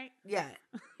 All right. Yeah.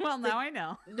 Well, now I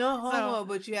know. No homo, So-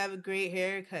 but you have a great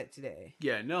haircut today.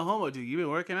 Yeah, no homo, dude. You been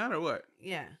working out or what?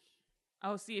 Yeah.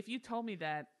 Oh, see, if you told me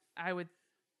that, I would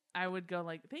go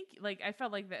like, thank you. Like, I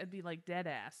felt like that'd be like dead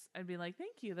ass. I'd be like,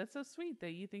 thank you. That's so sweet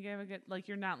that you think I have a good, like,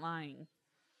 you're not lying.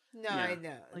 No, Yeah. I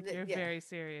know. Like, you're very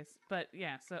serious. But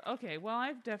yeah, so, okay. Well,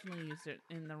 I've definitely used it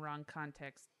in the wrong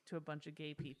context to a bunch of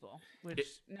gay people, which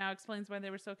now explains why they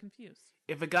were so confused.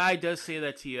 If a guy does say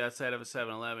that to you outside of a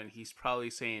 7-Eleven, he's probably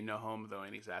saying no homo though,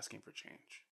 and he's asking for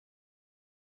change.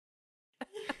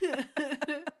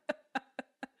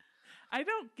 I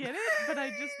don't get it, but I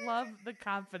just love the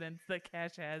confidence that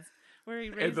Cash has, where he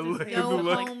raised the his look- hand. and the No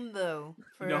look. home though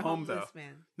for No a home, homeless though.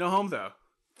 man. No homo though.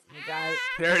 Oh my God.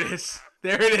 There it is.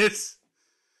 There it is.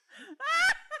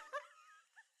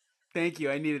 Thank you.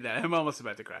 I needed that. I'm almost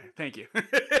about to cry. Thank you.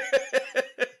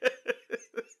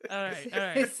 All right, all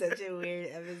right. It's such a weird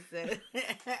episode.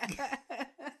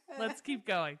 Let's keep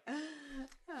going.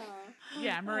 Aw.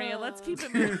 Yeah, Maria, let's Aw. keep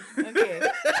it moving. Okay.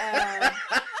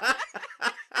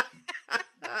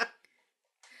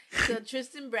 So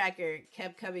Tristan Bracker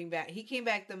kept coming back. He came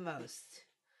back the most.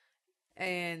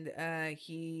 And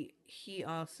he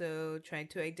also tried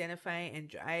to identify and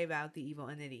drive out the evil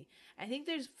entity. I think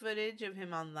there's footage of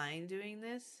him online doing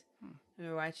this. We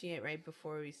were watching it right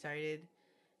before we started.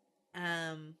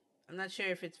 I'm not sure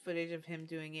if it's footage of him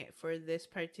doing it for this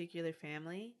particular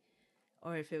family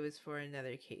or if it was for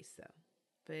another case though.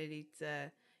 But it's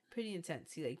pretty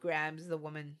intense. He like grabs the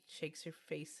woman, shakes her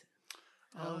face.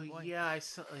 Oh, boy. yeah, I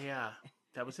saw. Yeah,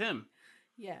 that was him.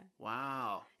 Yeah.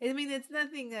 Wow. I mean, it's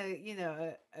nothing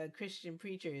a Christian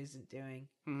preacher isn't doing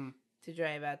Hmm. to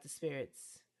drive out the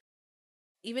spirits.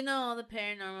 Even though all the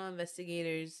paranormal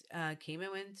investigators came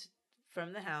and went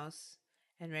from the house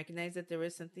and recognized that there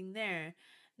was something there,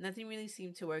 nothing really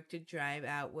seemed to work to drive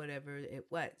out whatever it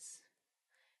was.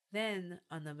 Then,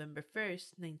 on November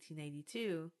 1st,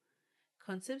 1992,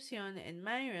 Concepcion and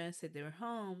Myra said they were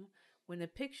home when a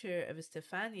picture of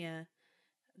Estefania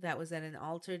that was at an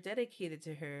altar dedicated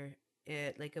to her,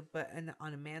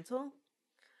 on a mantle,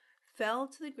 fell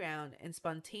to the ground and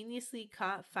spontaneously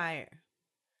caught fire.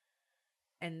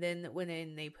 And then when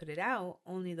they put it out,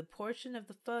 only the portion of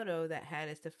the photo that had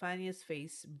Estefania's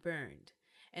face burned.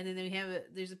 And then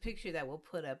there's a picture that we'll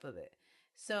put up of it.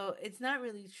 So it's not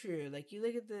really true. Like, you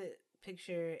look at the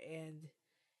picture and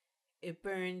it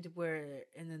burned where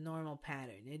in the normal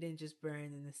pattern. It didn't just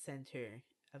burn in the center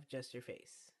of just her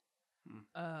face.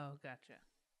 Oh, gotcha.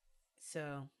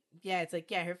 So, yeah, it's like,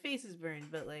 yeah, her face is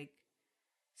burned, but like,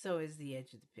 so is the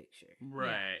edge of the picture.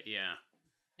 Right. Yeah.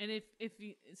 And if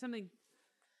something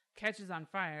catches on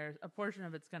fire, a portion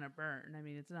of it's gonna burn. I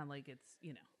mean, it's not like it's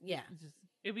Yeah. it's just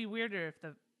it'd be weirder if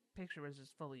the picture was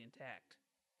just fully intact.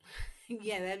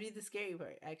 Yeah, that'd be the scary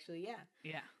part, actually. Yeah.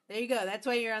 Yeah. There you go. That's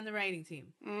why you're on the writing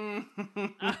team.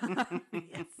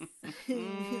 Yes.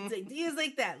 It's ideas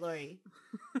like that, Lori.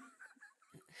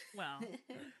 Well,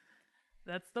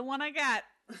 that's the one I got.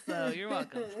 So you're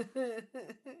welcome.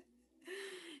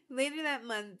 Later that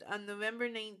month, on November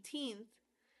 19th,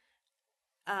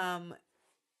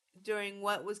 during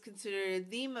what was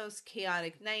considered the most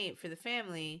chaotic night for the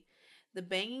family, the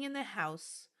banging in the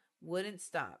house wouldn't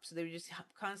stop. So they would just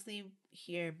constantly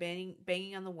hear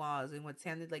banging on the walls and what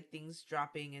sounded like things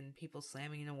dropping and people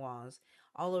slamming in the walls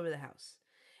all over the house.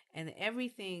 And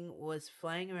everything was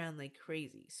flying around like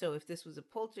crazy. So if this was a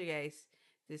poltergeist,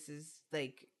 this is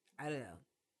like, I don't know,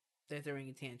 they're throwing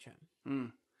a tantrum.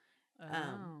 Mm.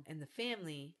 And the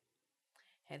family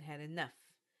had had enough.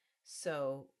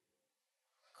 So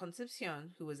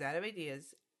Concepcion, who was out of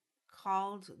ideas,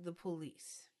 called the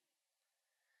police.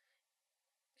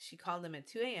 She called them at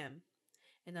 2 a.m.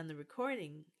 And on the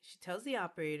recording, she tells the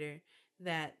operator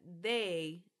that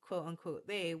they, quote unquote,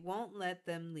 they won't let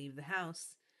them leave the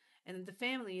house and that the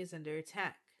family is under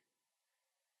attack.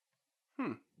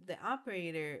 The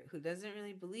operator, who doesn't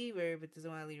really believe her but doesn't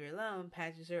want to leave her alone,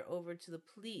 patches her over to the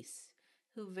police,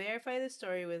 who verify the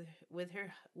story with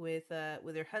her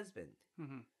husband.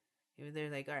 Mm-hmm.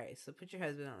 They're like, all right, so put your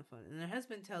husband on the phone, and her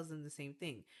husband tells them the same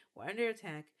thing. We're under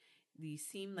attack. It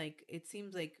seems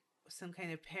like some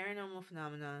kind of paranormal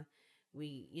phenomena.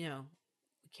 We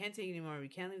can't take it anymore. We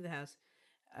can't leave the house.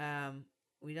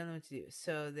 We don't know what to do.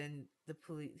 So then the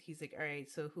police, he's like, all right,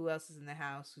 so who else is in the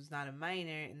house who's not a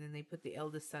minor? And then they put the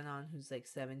eldest son on, who's like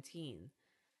 17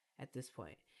 at this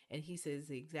point. And he says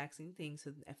the exact same thing.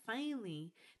 So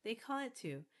finally they call it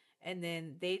 2. And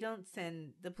then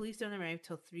the police don't arrive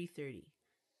till 3:30.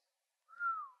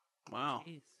 Wow.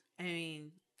 Jeez. I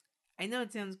mean, I know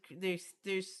it sounds,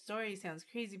 their story sounds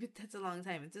crazy, but that's a long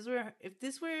time. If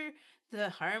this were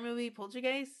the horror movie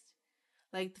Poltergeist,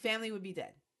 like, the family would be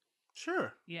dead.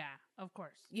 Sure. Yeah, of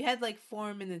course. You had like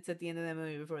 4 minutes at the end of that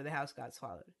movie before the house got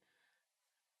swallowed.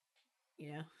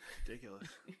 You know? Ridiculous.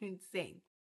 Insane.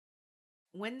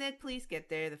 When the police get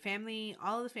there,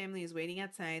 all of the family is waiting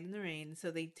outside in the rain.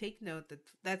 So they take note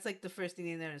that's like the first thing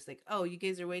they notice. Like, oh, you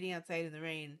guys are waiting outside in the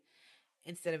rain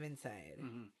instead of inside.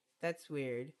 Mm-hmm. That's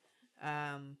weird.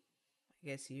 I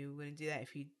guess you wouldn't do that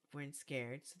if you weren't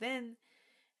scared. So then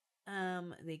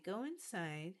they go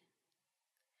inside.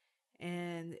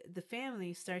 And the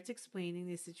family starts explaining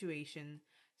the situation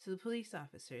to the police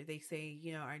officer. They say,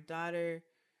 our daughter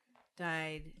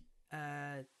died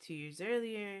 2 years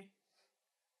earlier.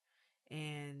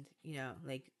 And,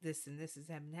 like this and this has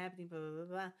been happening, blah, blah, blah,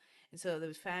 blah. And so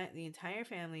the entire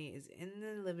family is in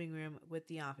the living room with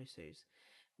the officers.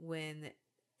 When,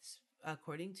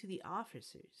 according to the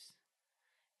officers,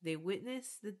 they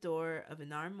witness the door of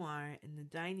an armoire in the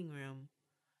dining room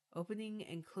opening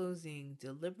and closing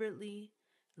deliberately,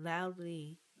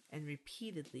 loudly, and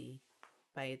repeatedly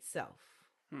by itself.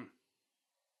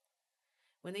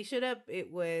 When they showed up,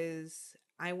 it was,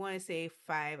 I want to say,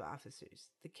 5 officers.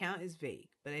 The count is vague,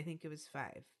 but I think it was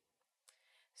 5.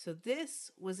 So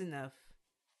this was enough.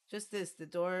 Just this, the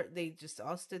door, they just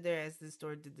all stood there as this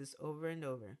door did this over and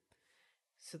over.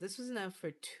 So this was enough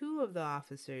for 2 of the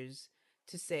officers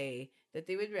to say that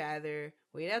they would rather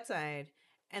wait outside,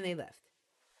 and they left.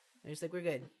 They're just like, we're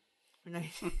good. We're not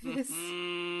this.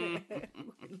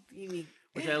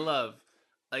 Which I love.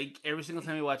 Like, every single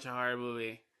time we watch a horror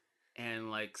movie and,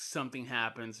 like, something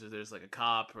happens, or there's, like, a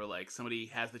cop, or, like, somebody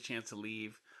has the chance to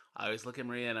leave, I always look at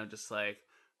Maria and I'm just like,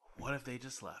 what if they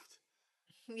just left?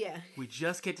 Yeah. We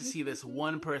just get to see this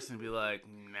one person be like,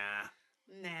 nah.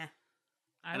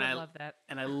 I would love that.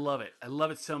 And I love it. I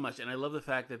love it so much. And I love the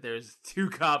fact that there's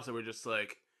 2 cops that were just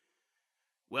like,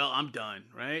 well, I'm done,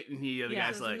 right? And the other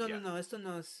guy's like, no, esto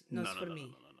no es for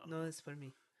me. No es for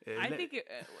me. I think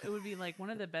it would be like one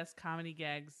of the best comedy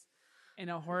gags in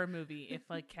a horror movie if,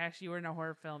 like, Cash, you were in a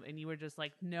horror film and you were just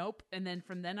like, nope. And then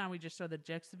from then on, we just show the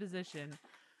juxtaposition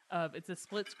of, it's a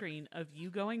split screen of you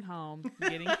going home,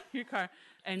 getting your car,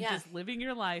 and just living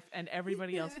your life, and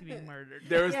everybody else being murdered.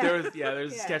 There was a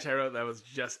sketch I wrote that was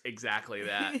just exactly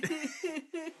that.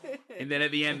 And then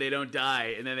at the end, they don't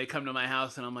die, and then they come to my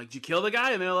house, and I'm like, "Did you kill the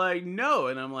guy?" And they're like, "No,"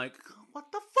 and I'm like,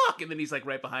 "What the fuck?" And then he's like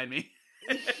right behind me.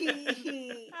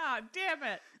 Ah, damn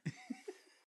it!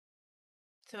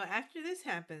 So after this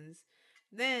happens,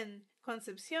 then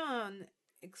Concepcion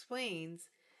explains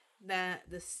that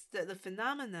the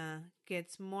phenomena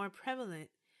gets more prevalent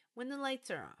when the lights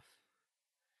are off.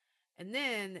 And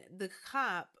then the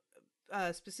cop,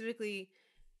 specifically,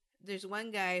 there's one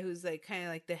guy who's like kind of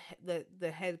like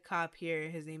the head cop here.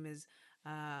 His name is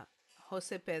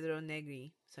Jose Pedro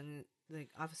Negri, so like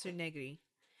Officer Negri,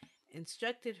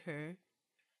 instructed her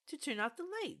to turn off the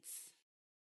lights.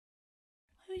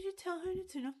 Why would you tell her to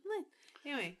turn off the lights?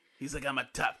 Anyway, he's like, I'm a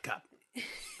top cop.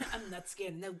 I'm not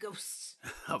scared of no ghosts.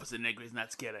 Officer Negri's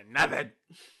not scared of nothing.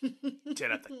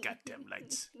 Turn off the goddamn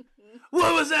lights.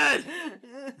 What was that?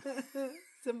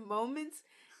 Some moments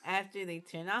after they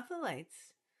turn off the lights,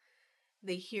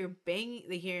 they hear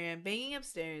banging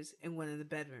upstairs in one of the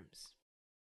bedrooms.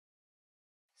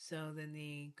 So then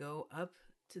they go up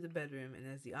to the bedroom, and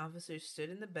as the officers stood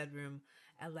in the bedroom,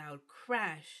 a loud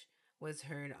crash was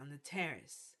heard on the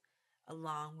terrace,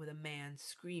 along with a man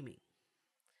screaming.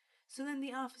 So then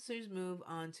the officers move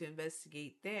on to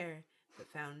investigate there,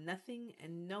 but found nothing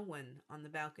and no one on the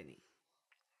balcony.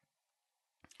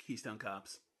 Keystone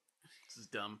Cops. This is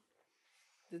dumb.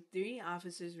 The three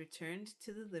officers returned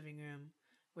to the living room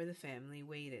where the family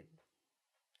waited.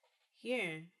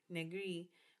 Here, Negri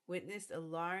witnessed a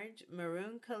large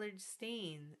maroon-colored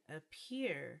stain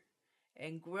appear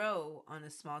and grow on a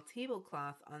small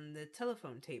tablecloth on the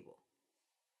telephone table.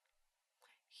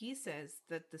 He says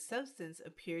that the substance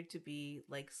appeared to be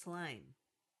like slime.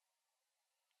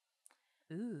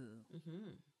 Ooh.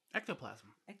 Mm-hmm. Ectoplasm.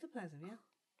 Ectoplasm, yeah.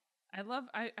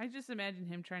 I just imagine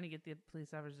him trying to get the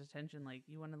police officer's attention. Like,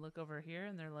 you want to look over here?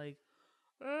 And they're like,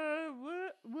 what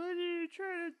are you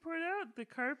trying to point out? The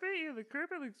carpet? Yeah, the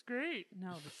carpet looks great.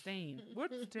 No, the stain.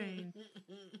 What stain?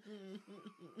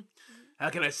 How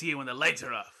can I see you when the lights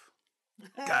are off?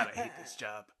 God, I hate this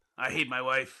job. I hate my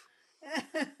wife.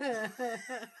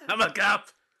 I'm a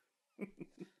cop.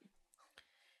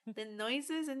 The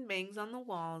noises and bangs on the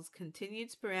walls continued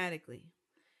sporadically,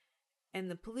 and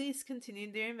the police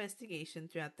continued their investigation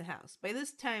throughout the house. By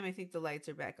this time, I think the lights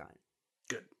are back on.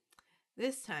 Good.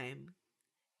 This time,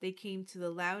 they came to the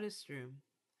loudest room,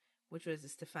 which was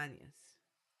Estefania's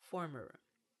former room.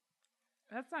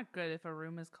 That's not good if a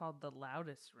room is called the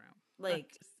loudest room.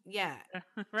 Like, yeah.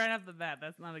 Right off the bat,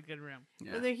 that's not a good room.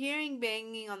 Yeah. Well, they're hearing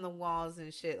banging on the walls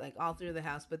and shit, like, all through the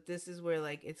house, but this is where,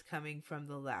 like, it's coming from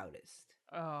the loudest.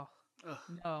 Oh,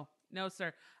 Ugh. no,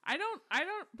 sir. I don't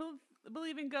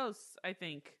believe in ghosts, I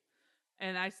think.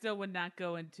 And I still would not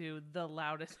go into the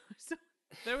loudest. So,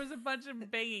 there was a bunch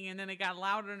of banging and then it got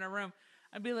louder in a room.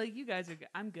 I'd be like, you guys are good.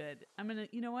 I'm good.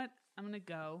 You know what? I'm going to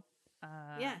go.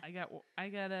 Yeah. I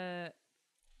got a...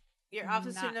 You're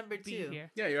officer number 2.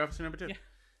 Here. Yeah, you're officer number 2.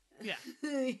 Yeah.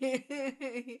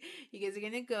 You guys are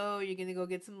gonna go. You're gonna go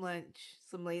get some lunch,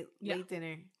 some late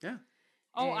dinner. Yeah.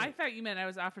 Oh, I thought you meant I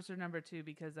was officer number 2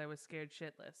 because I was scared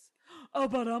shitless. Oh,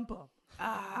 ba-dum-bum.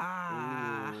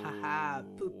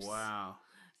 Poops. Wow.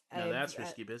 Now that's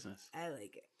risky business. I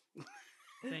like it.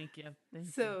 Thank you.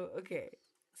 Okay.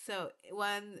 So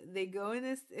when they go in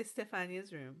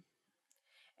Estefania's room,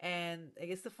 and I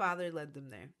guess the father led them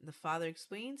there. The father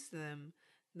explains to them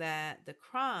that the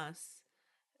cross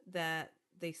that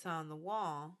they saw on the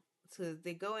wall, so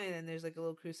they go in and there's like a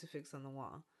little crucifix on the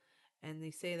wall. And they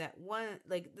say that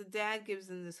the dad gives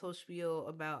them this whole spiel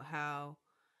about how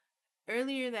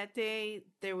earlier that day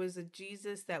there was a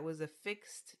Jesus that was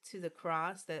affixed to the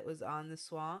cross that was on the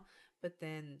wall, but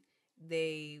then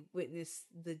they witnessed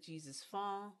the Jesus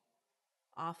fall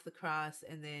off the cross,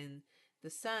 and then the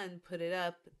son put it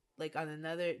up like on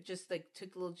another, just like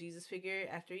took the little Jesus figure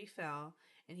after he fell,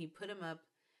 and he put him up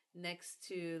next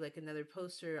to like another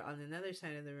poster on another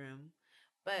side of the room,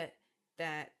 but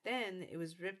that then it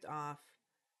was ripped off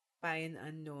by an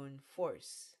unknown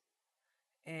force.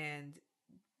 And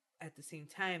at the same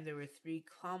time, there were 3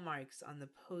 claw marks on the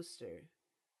poster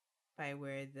by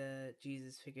where the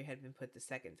Jesus figure had been put the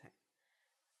second time.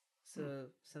 So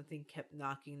something kept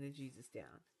knocking the Jesus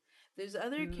down. There's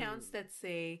other accounts that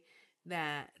say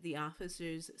that the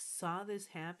officers saw this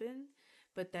happen,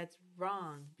 but that's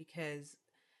wrong because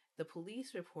the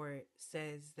police report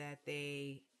says that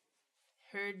they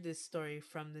heard this story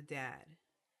from the dad.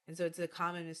 And so it's a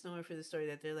common misnomer for the story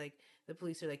that they're like, the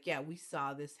police are like, yeah, we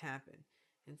saw this happen.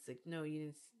 And it's like, no,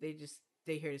 you didn't.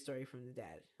 They heard a story from the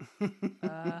dad.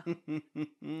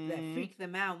 That freaked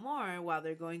them out more while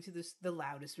they're going to the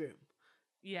loudest room.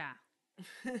 Yeah.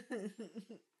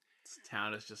 This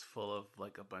town is just full of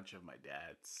like a bunch of my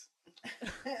dads.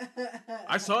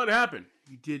 I saw it happen.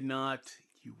 You did not.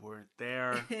 You weren't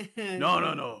there.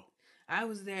 No. I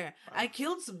was there. I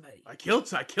killed somebody. I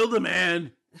killed a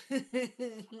man.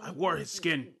 I wore his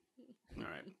skin. All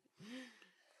right.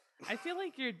 I feel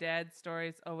like your dad's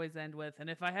stories always end with, and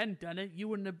if I hadn't done it, you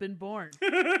wouldn't have been born.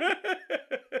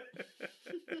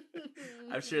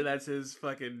 I'm sure that's his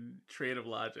fucking train of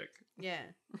logic. Yeah.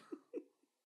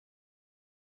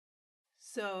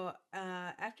 So,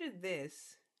 after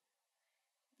this,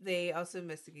 they also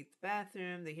investigate the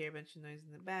bathroom. They hear a bunch of noise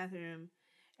in the bathroom.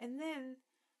 And then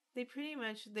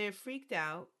they're freaked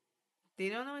out. They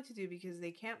don't know what to do because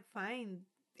they can't find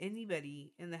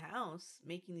anybody in the house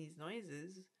making these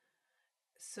noises.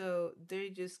 So they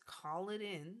just call it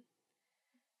in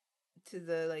to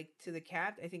the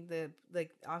cap. I think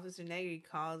Officer Negri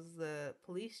calls the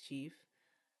police chief,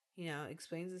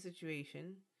 explains the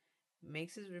situation,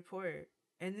 makes his report,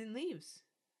 and then leaves.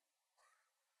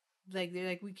 Like, they're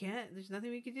like, we can't, there's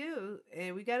nothing we can do,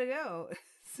 and we gotta go.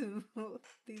 So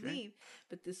they leave.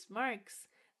 But this marks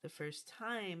the first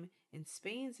time in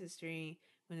Spain's history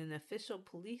when an official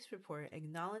police report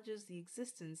acknowledges the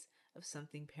existence of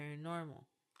something paranormal.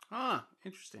 Ah,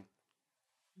 interesting.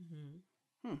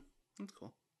 Mm-hmm. That's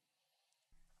cool.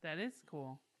 That is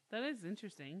cool. That is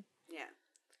interesting. Yeah.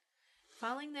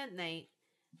 Following that night,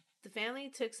 the family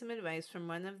took some advice from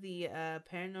one of the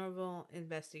paranormal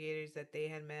investigators that they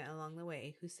had met along the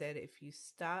way, who said if you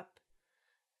stop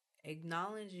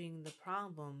acknowledging the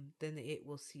problem, then it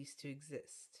will cease to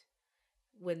exist.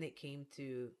 When it came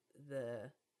to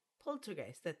the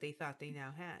poltergeist that they thought they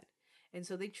now had. And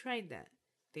so they tried that.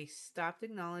 They stopped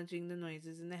acknowledging the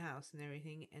noises in the house and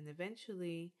everything, and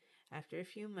eventually, after a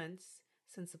few months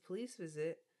since the police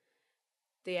visit,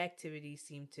 the activity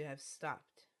seemed to have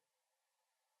stopped.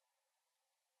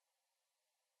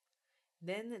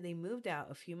 Then they moved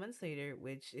out a few months later,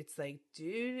 which it's like,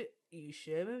 dude, you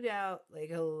should have moved out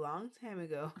like a long time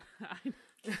ago.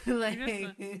 Like,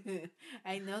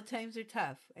 I know times are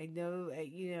tough. I know,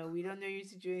 we don't know your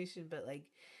situation, but like,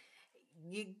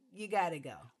 you gotta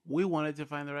go. We wanted to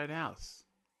find the right house.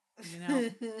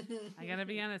 I gotta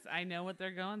be honest. I know what they're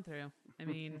going through. I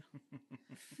mean,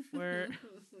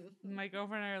 my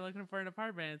girlfriend and I are looking for an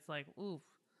apartment. It's like, oof,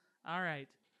 all right.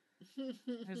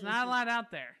 There's not a lot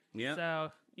out there. Yeah.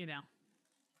 So,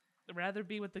 I'd rather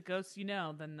be with the ghosts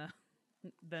than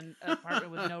an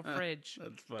apartment with no fridge.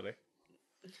 That's funny.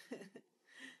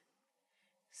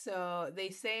 So they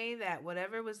say that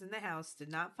whatever was in the house did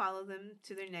not follow them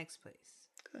to their next place.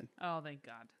 Good. Oh, thank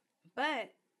God.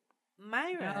 But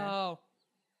Myra, no.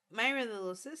 Myra, the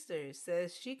little sister,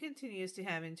 says she continues to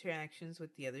have interactions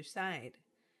with the other side.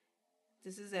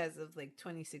 This is as of like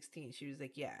 2016. She was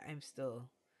like, yeah, I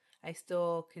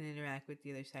still can interact with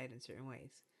the other side in certain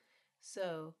ways.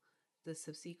 So the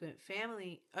subsequent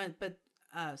family,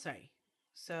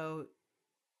 so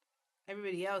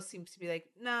everybody else seems to be like,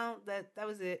 no, that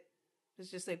was it. It's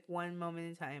just like one moment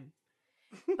in time.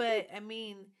 But I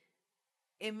mean,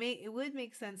 it would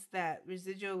make sense that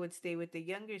residual would stay with the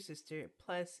younger sister.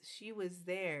 Plus, she was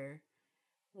there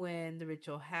when the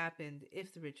ritual happened,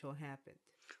 if the ritual happened.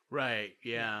 Right.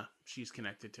 Yeah. She's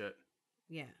connected to it.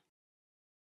 Yeah.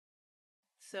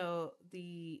 So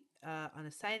on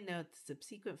a side note, the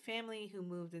subsequent family who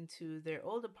moved into their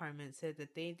old apartment said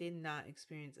that they did not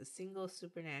experience a single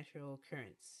supernatural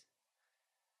occurrence.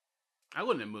 I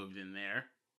wouldn't have moved in there.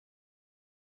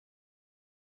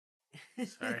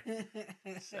 Sorry.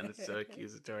 Sounded so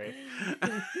accusatory.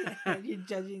 You're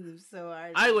judging them so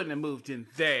hard. I wouldn't have moved in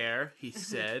there, he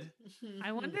said.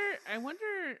 I wonder,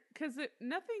 because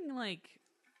nothing like,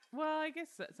 well, I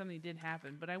guess something did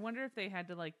happen, but I wonder if they had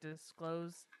to like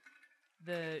disclose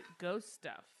the ghost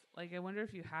stuff. Like, I wonder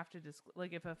if you have to disclose,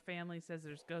 like if a family says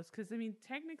there's ghosts, because I mean,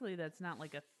 technically that's not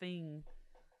like a thing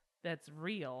that's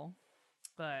real,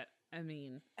 but I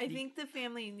mean, I think the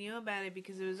family knew about it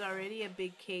because it was already a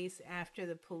big case after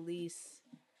the police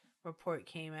report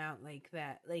came out like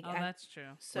that. Like, that's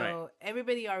true. So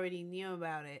everybody already knew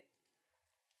about it.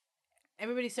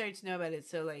 Everybody started to know about it.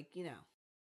 So, like,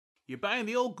 You're buying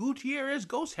the old Gutierrez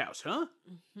ghost house, huh?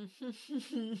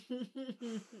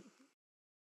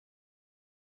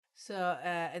 So,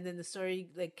 and then the story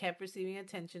like kept receiving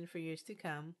attention for years to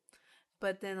come.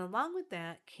 But then along with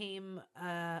that came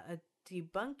a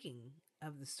debunking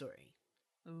of the story.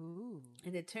 Ooh.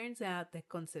 And it turns out that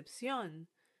Concepcion,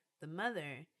 the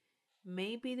mother,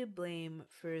 may be to blame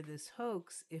for this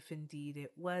hoax if indeed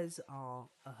it was all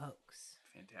a hoax.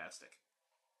 Fantastic.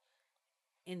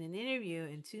 In an interview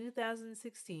in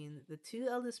 2016, the two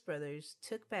eldest brothers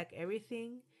took back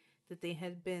everything that they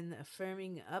had been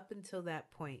affirming up until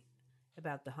that point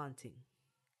about the haunting.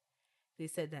 They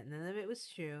said that none of it was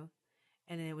true,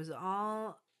 and it was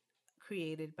all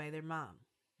created by their mom.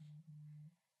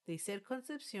 They said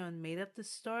Concepcion made up the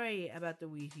story about the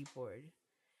Ouija board,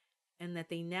 and that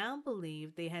they now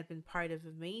believe they had been part of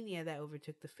a mania that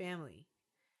overtook the family.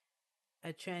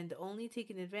 A trend only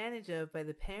taken advantage of by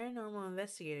the paranormal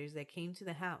investigators that came to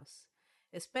the house,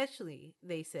 especially,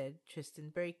 they said,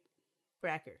 Tristan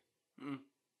Bracker.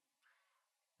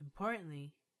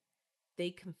 Importantly, they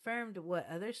confirmed what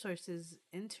other sources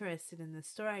interested in the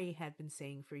story had been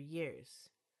saying for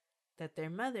years, that their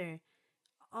mother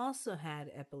also had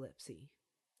epilepsy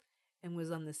and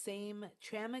was on the same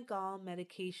tramadol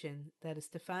medication that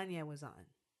Estefania was on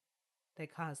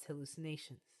that caused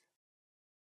hallucinations.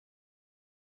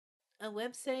 A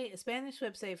Spanish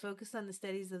website focused on the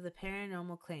studies of the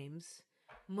paranormal claims,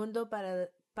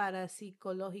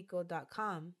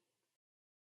 mundoparapsicológico.com,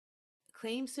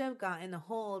 claims to have gotten a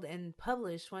hold and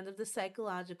published one of the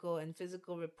psychological and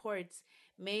physical reports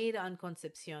made on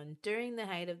Concepcion during the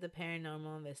height of the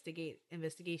paranormal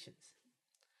investigations.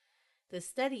 The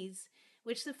studies,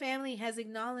 which the family has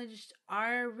acknowledged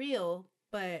are real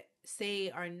but say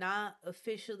are not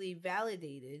officially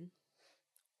validated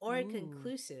or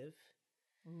conclusive,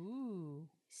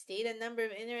 state a number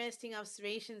of interesting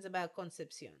observations about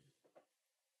Concepcion.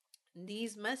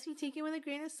 These must be taken with a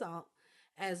grain of salt,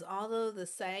 as although the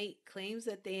site claims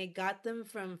that they got them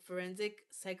from forensic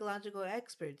psychological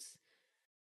experts,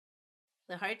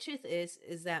 the hard truth is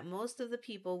that most of the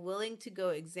people willing to go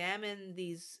examine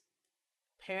these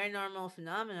paranormal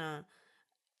phenomena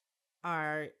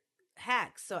are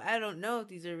hacks. So I don't know if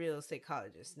these are real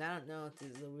psychologists. And I don't know if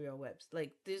this is a real website.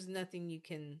 Like, there's nothing you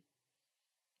can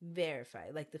verify,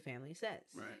 like the family says.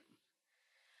 Right.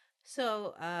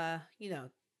 So,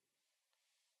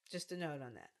 just a note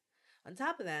on that. On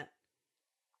top of that,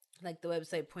 like the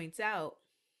website points out,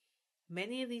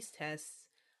 many of these tests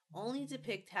only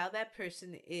depict how that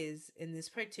person is in this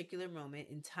particular moment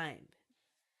in time.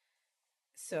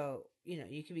 So,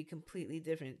 you can be completely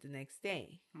different the next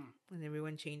day when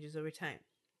everyone changes over time.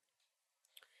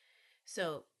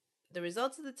 So, the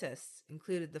results of the tests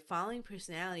included the following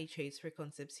personality traits for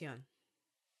Concepcion: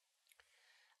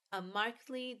 a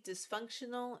markedly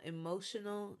dysfunctional,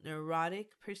 emotional, neurotic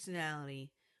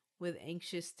personality with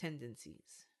anxious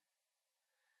tendencies,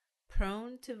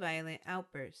 prone to violent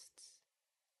outbursts,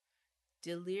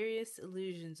 delirious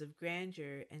illusions of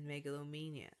grandeur and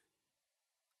megalomania,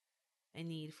 a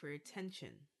need for attention,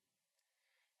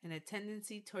 and a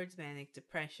tendency towards manic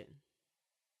depression.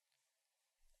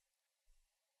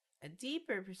 A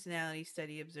deeper personality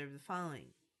study observed the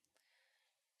following.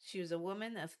 She was a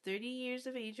woman of 30 years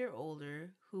of age or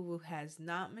older who has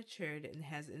not matured and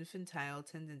has infantile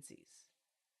tendencies.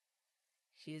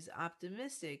 She is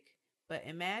optimistic but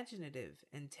imaginative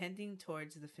and tending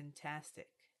towards the fantastic.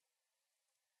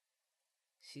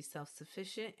 She's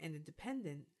self-sufficient and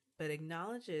independent, but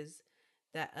acknowledges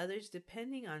that others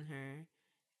depending on her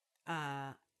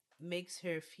makes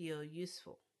her feel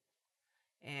useful.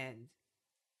 And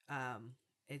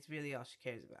it's really all she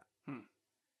cares about.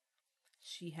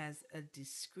 She has a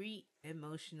discrete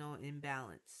emotional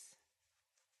imbalance.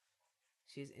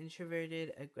 She is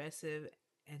introverted, aggressive,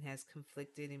 and has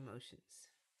conflicted emotions.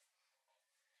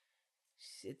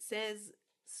 It says,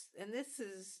 and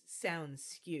sounds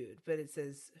skewed, but it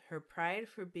says her pride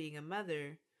for being a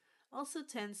mother also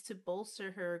tends to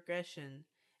bolster her aggression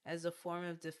as a form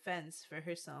of defense for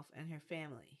herself and her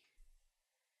family.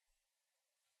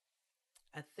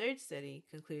 A third study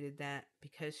concluded that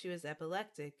because she was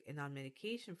epileptic and on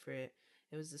medication for it,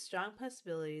 there was a strong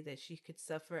possibility that she could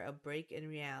suffer a break in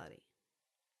reality.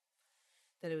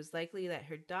 That it was likely that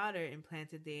her daughter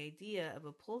implanted the idea of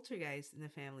a poltergeist in the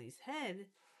family's head,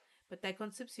 but that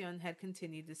Concepcion had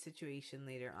continued the situation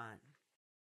later on.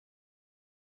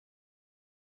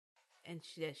 And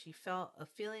that she felt a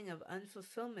feeling of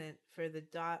unfulfillment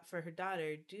for her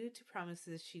daughter due to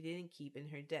promises she didn't keep in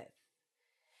her death.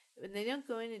 And they don't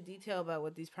go into detail about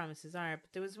what these promises are,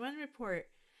 but there was one report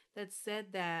that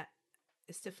said that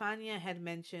Stefania had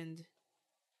mentioned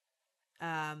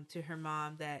to her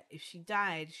mom that if she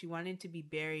died, she wanted to be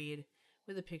buried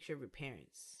with a picture of her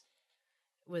parents,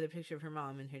 with a picture of her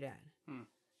mom and her dad.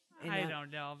 I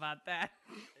don't know about that.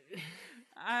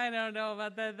 I don't know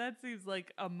about that. That seems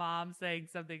like a mom saying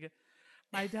something.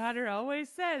 My daughter always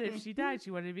said if she died,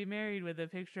 she wanted to be married with a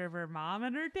picture of her mom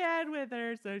and her dad with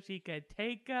her so she could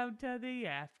take them to the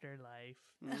afterlife.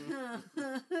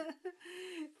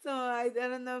 So I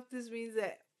don't know if this means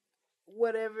that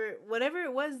whatever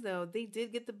it was, though, they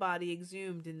did get the body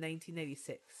exhumed in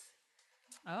 1996.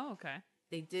 Oh, okay.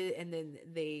 They did, and then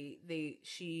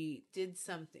she did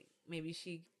something. Maybe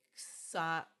she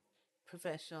sought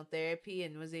professional therapy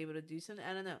and was able to do something.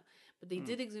 I don't know, but they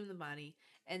did exhume the body,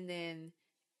 and then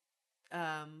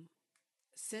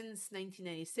since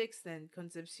 1996, then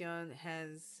Concepcion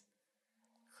has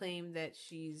claimed that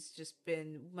she's just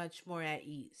been much more at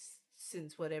ease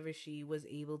since whatever she was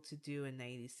able to do in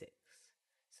 96.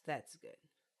 So that's good.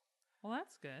 Well,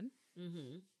 that's good.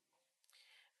 Mm-hmm.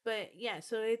 But yeah,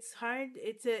 so it's hard.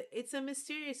 It's a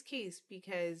mysterious case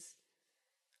because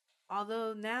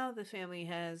although now the family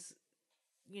has,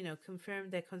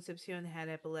 confirmed that Concepcion had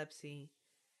epilepsy,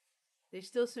 there's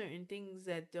still certain things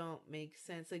that don't make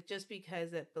sense. Like just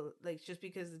because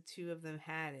the two of them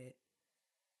had it,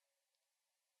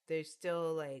 there's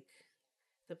still like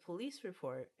the police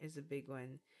report is a big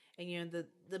one. And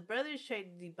the brothers tried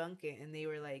to debunk it, and they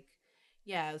were like,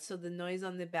 Yeah, so the noise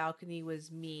on the balcony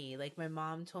was me. Like my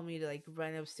mom told me to like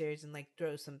run upstairs and like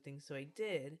throw something, so I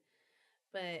did.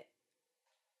 But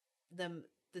the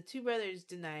the two brothers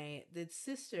deny it. The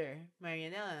sister,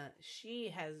 Marianella,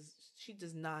 she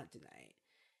does not deny it.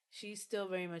 She's still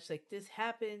very much like this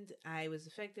happened. I was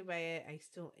affected by it. I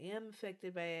still am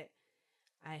affected by it.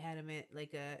 I had an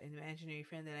imaginary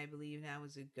friend that I believe now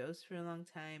was a ghost for a long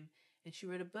time, and she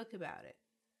wrote a book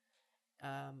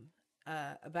um,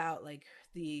 about like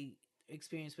the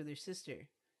experience with her sister.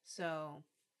 So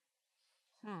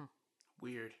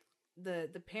Weird.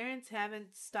 The parents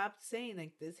haven't stopped saying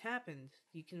like this happened.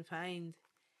 You can find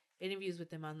interviews with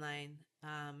them online,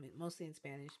 mostly in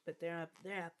Spanish, but they're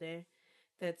out there.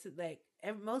 That's like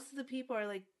most of the people are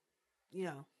like,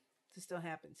 this still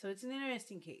happens. So it's an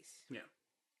interesting case. Yeah.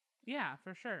 Yeah,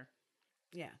 for sure.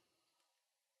 Yeah.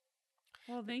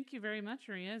 Well, thank you very much,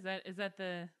 Maria. Is that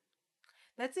the?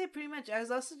 That's it, pretty much. I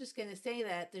was also just going to say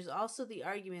that there's also the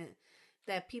argument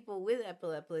that people with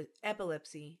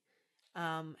epilepsy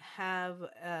have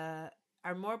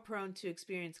are more prone to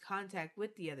experience contact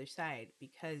with the other side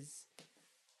because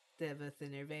of a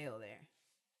thinner veil there.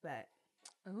 But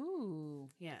Ooh,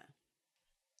 yeah,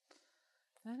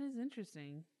 that is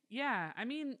interesting. Yeah, I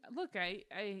mean, look, I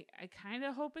kind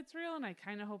of hope it's real, and I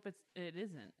kind of hope it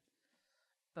isn't.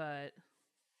 But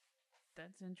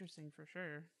that's interesting for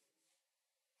sure.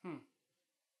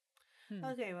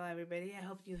 Okay, well, everybody, I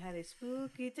hope you had a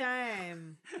spooky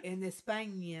time in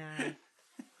España.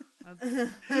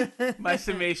 My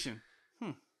summation.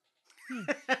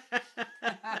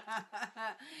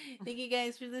 Thank you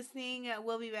guys for listening.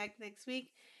 We'll be back next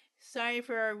week. Sorry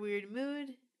for our weird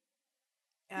mood.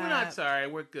 We're not sorry.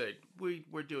 We're good.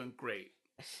 We're doing great.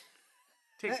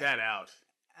 Take that out.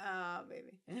 Oh,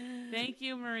 baby. Thank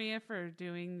you, Maria, for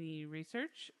doing the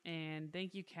research, and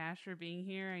thank you, Cash, for being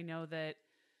here. I know that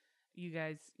you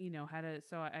guys, had a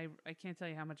so I can't tell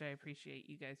you how much I appreciate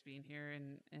you guys being here,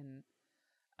 and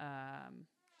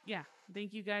yeah,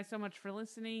 thank you guys so much for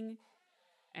listening,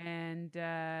 and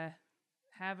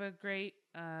have a great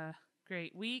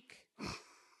week.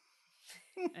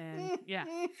 And yeah,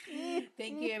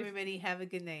 thank you, everybody. Have a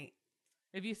good night.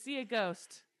 If you see a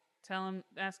ghost,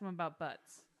 ask them about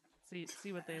butts.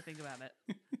 See what they think about it.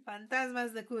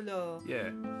 Fantasmas de culo.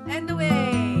 Yeah. And away.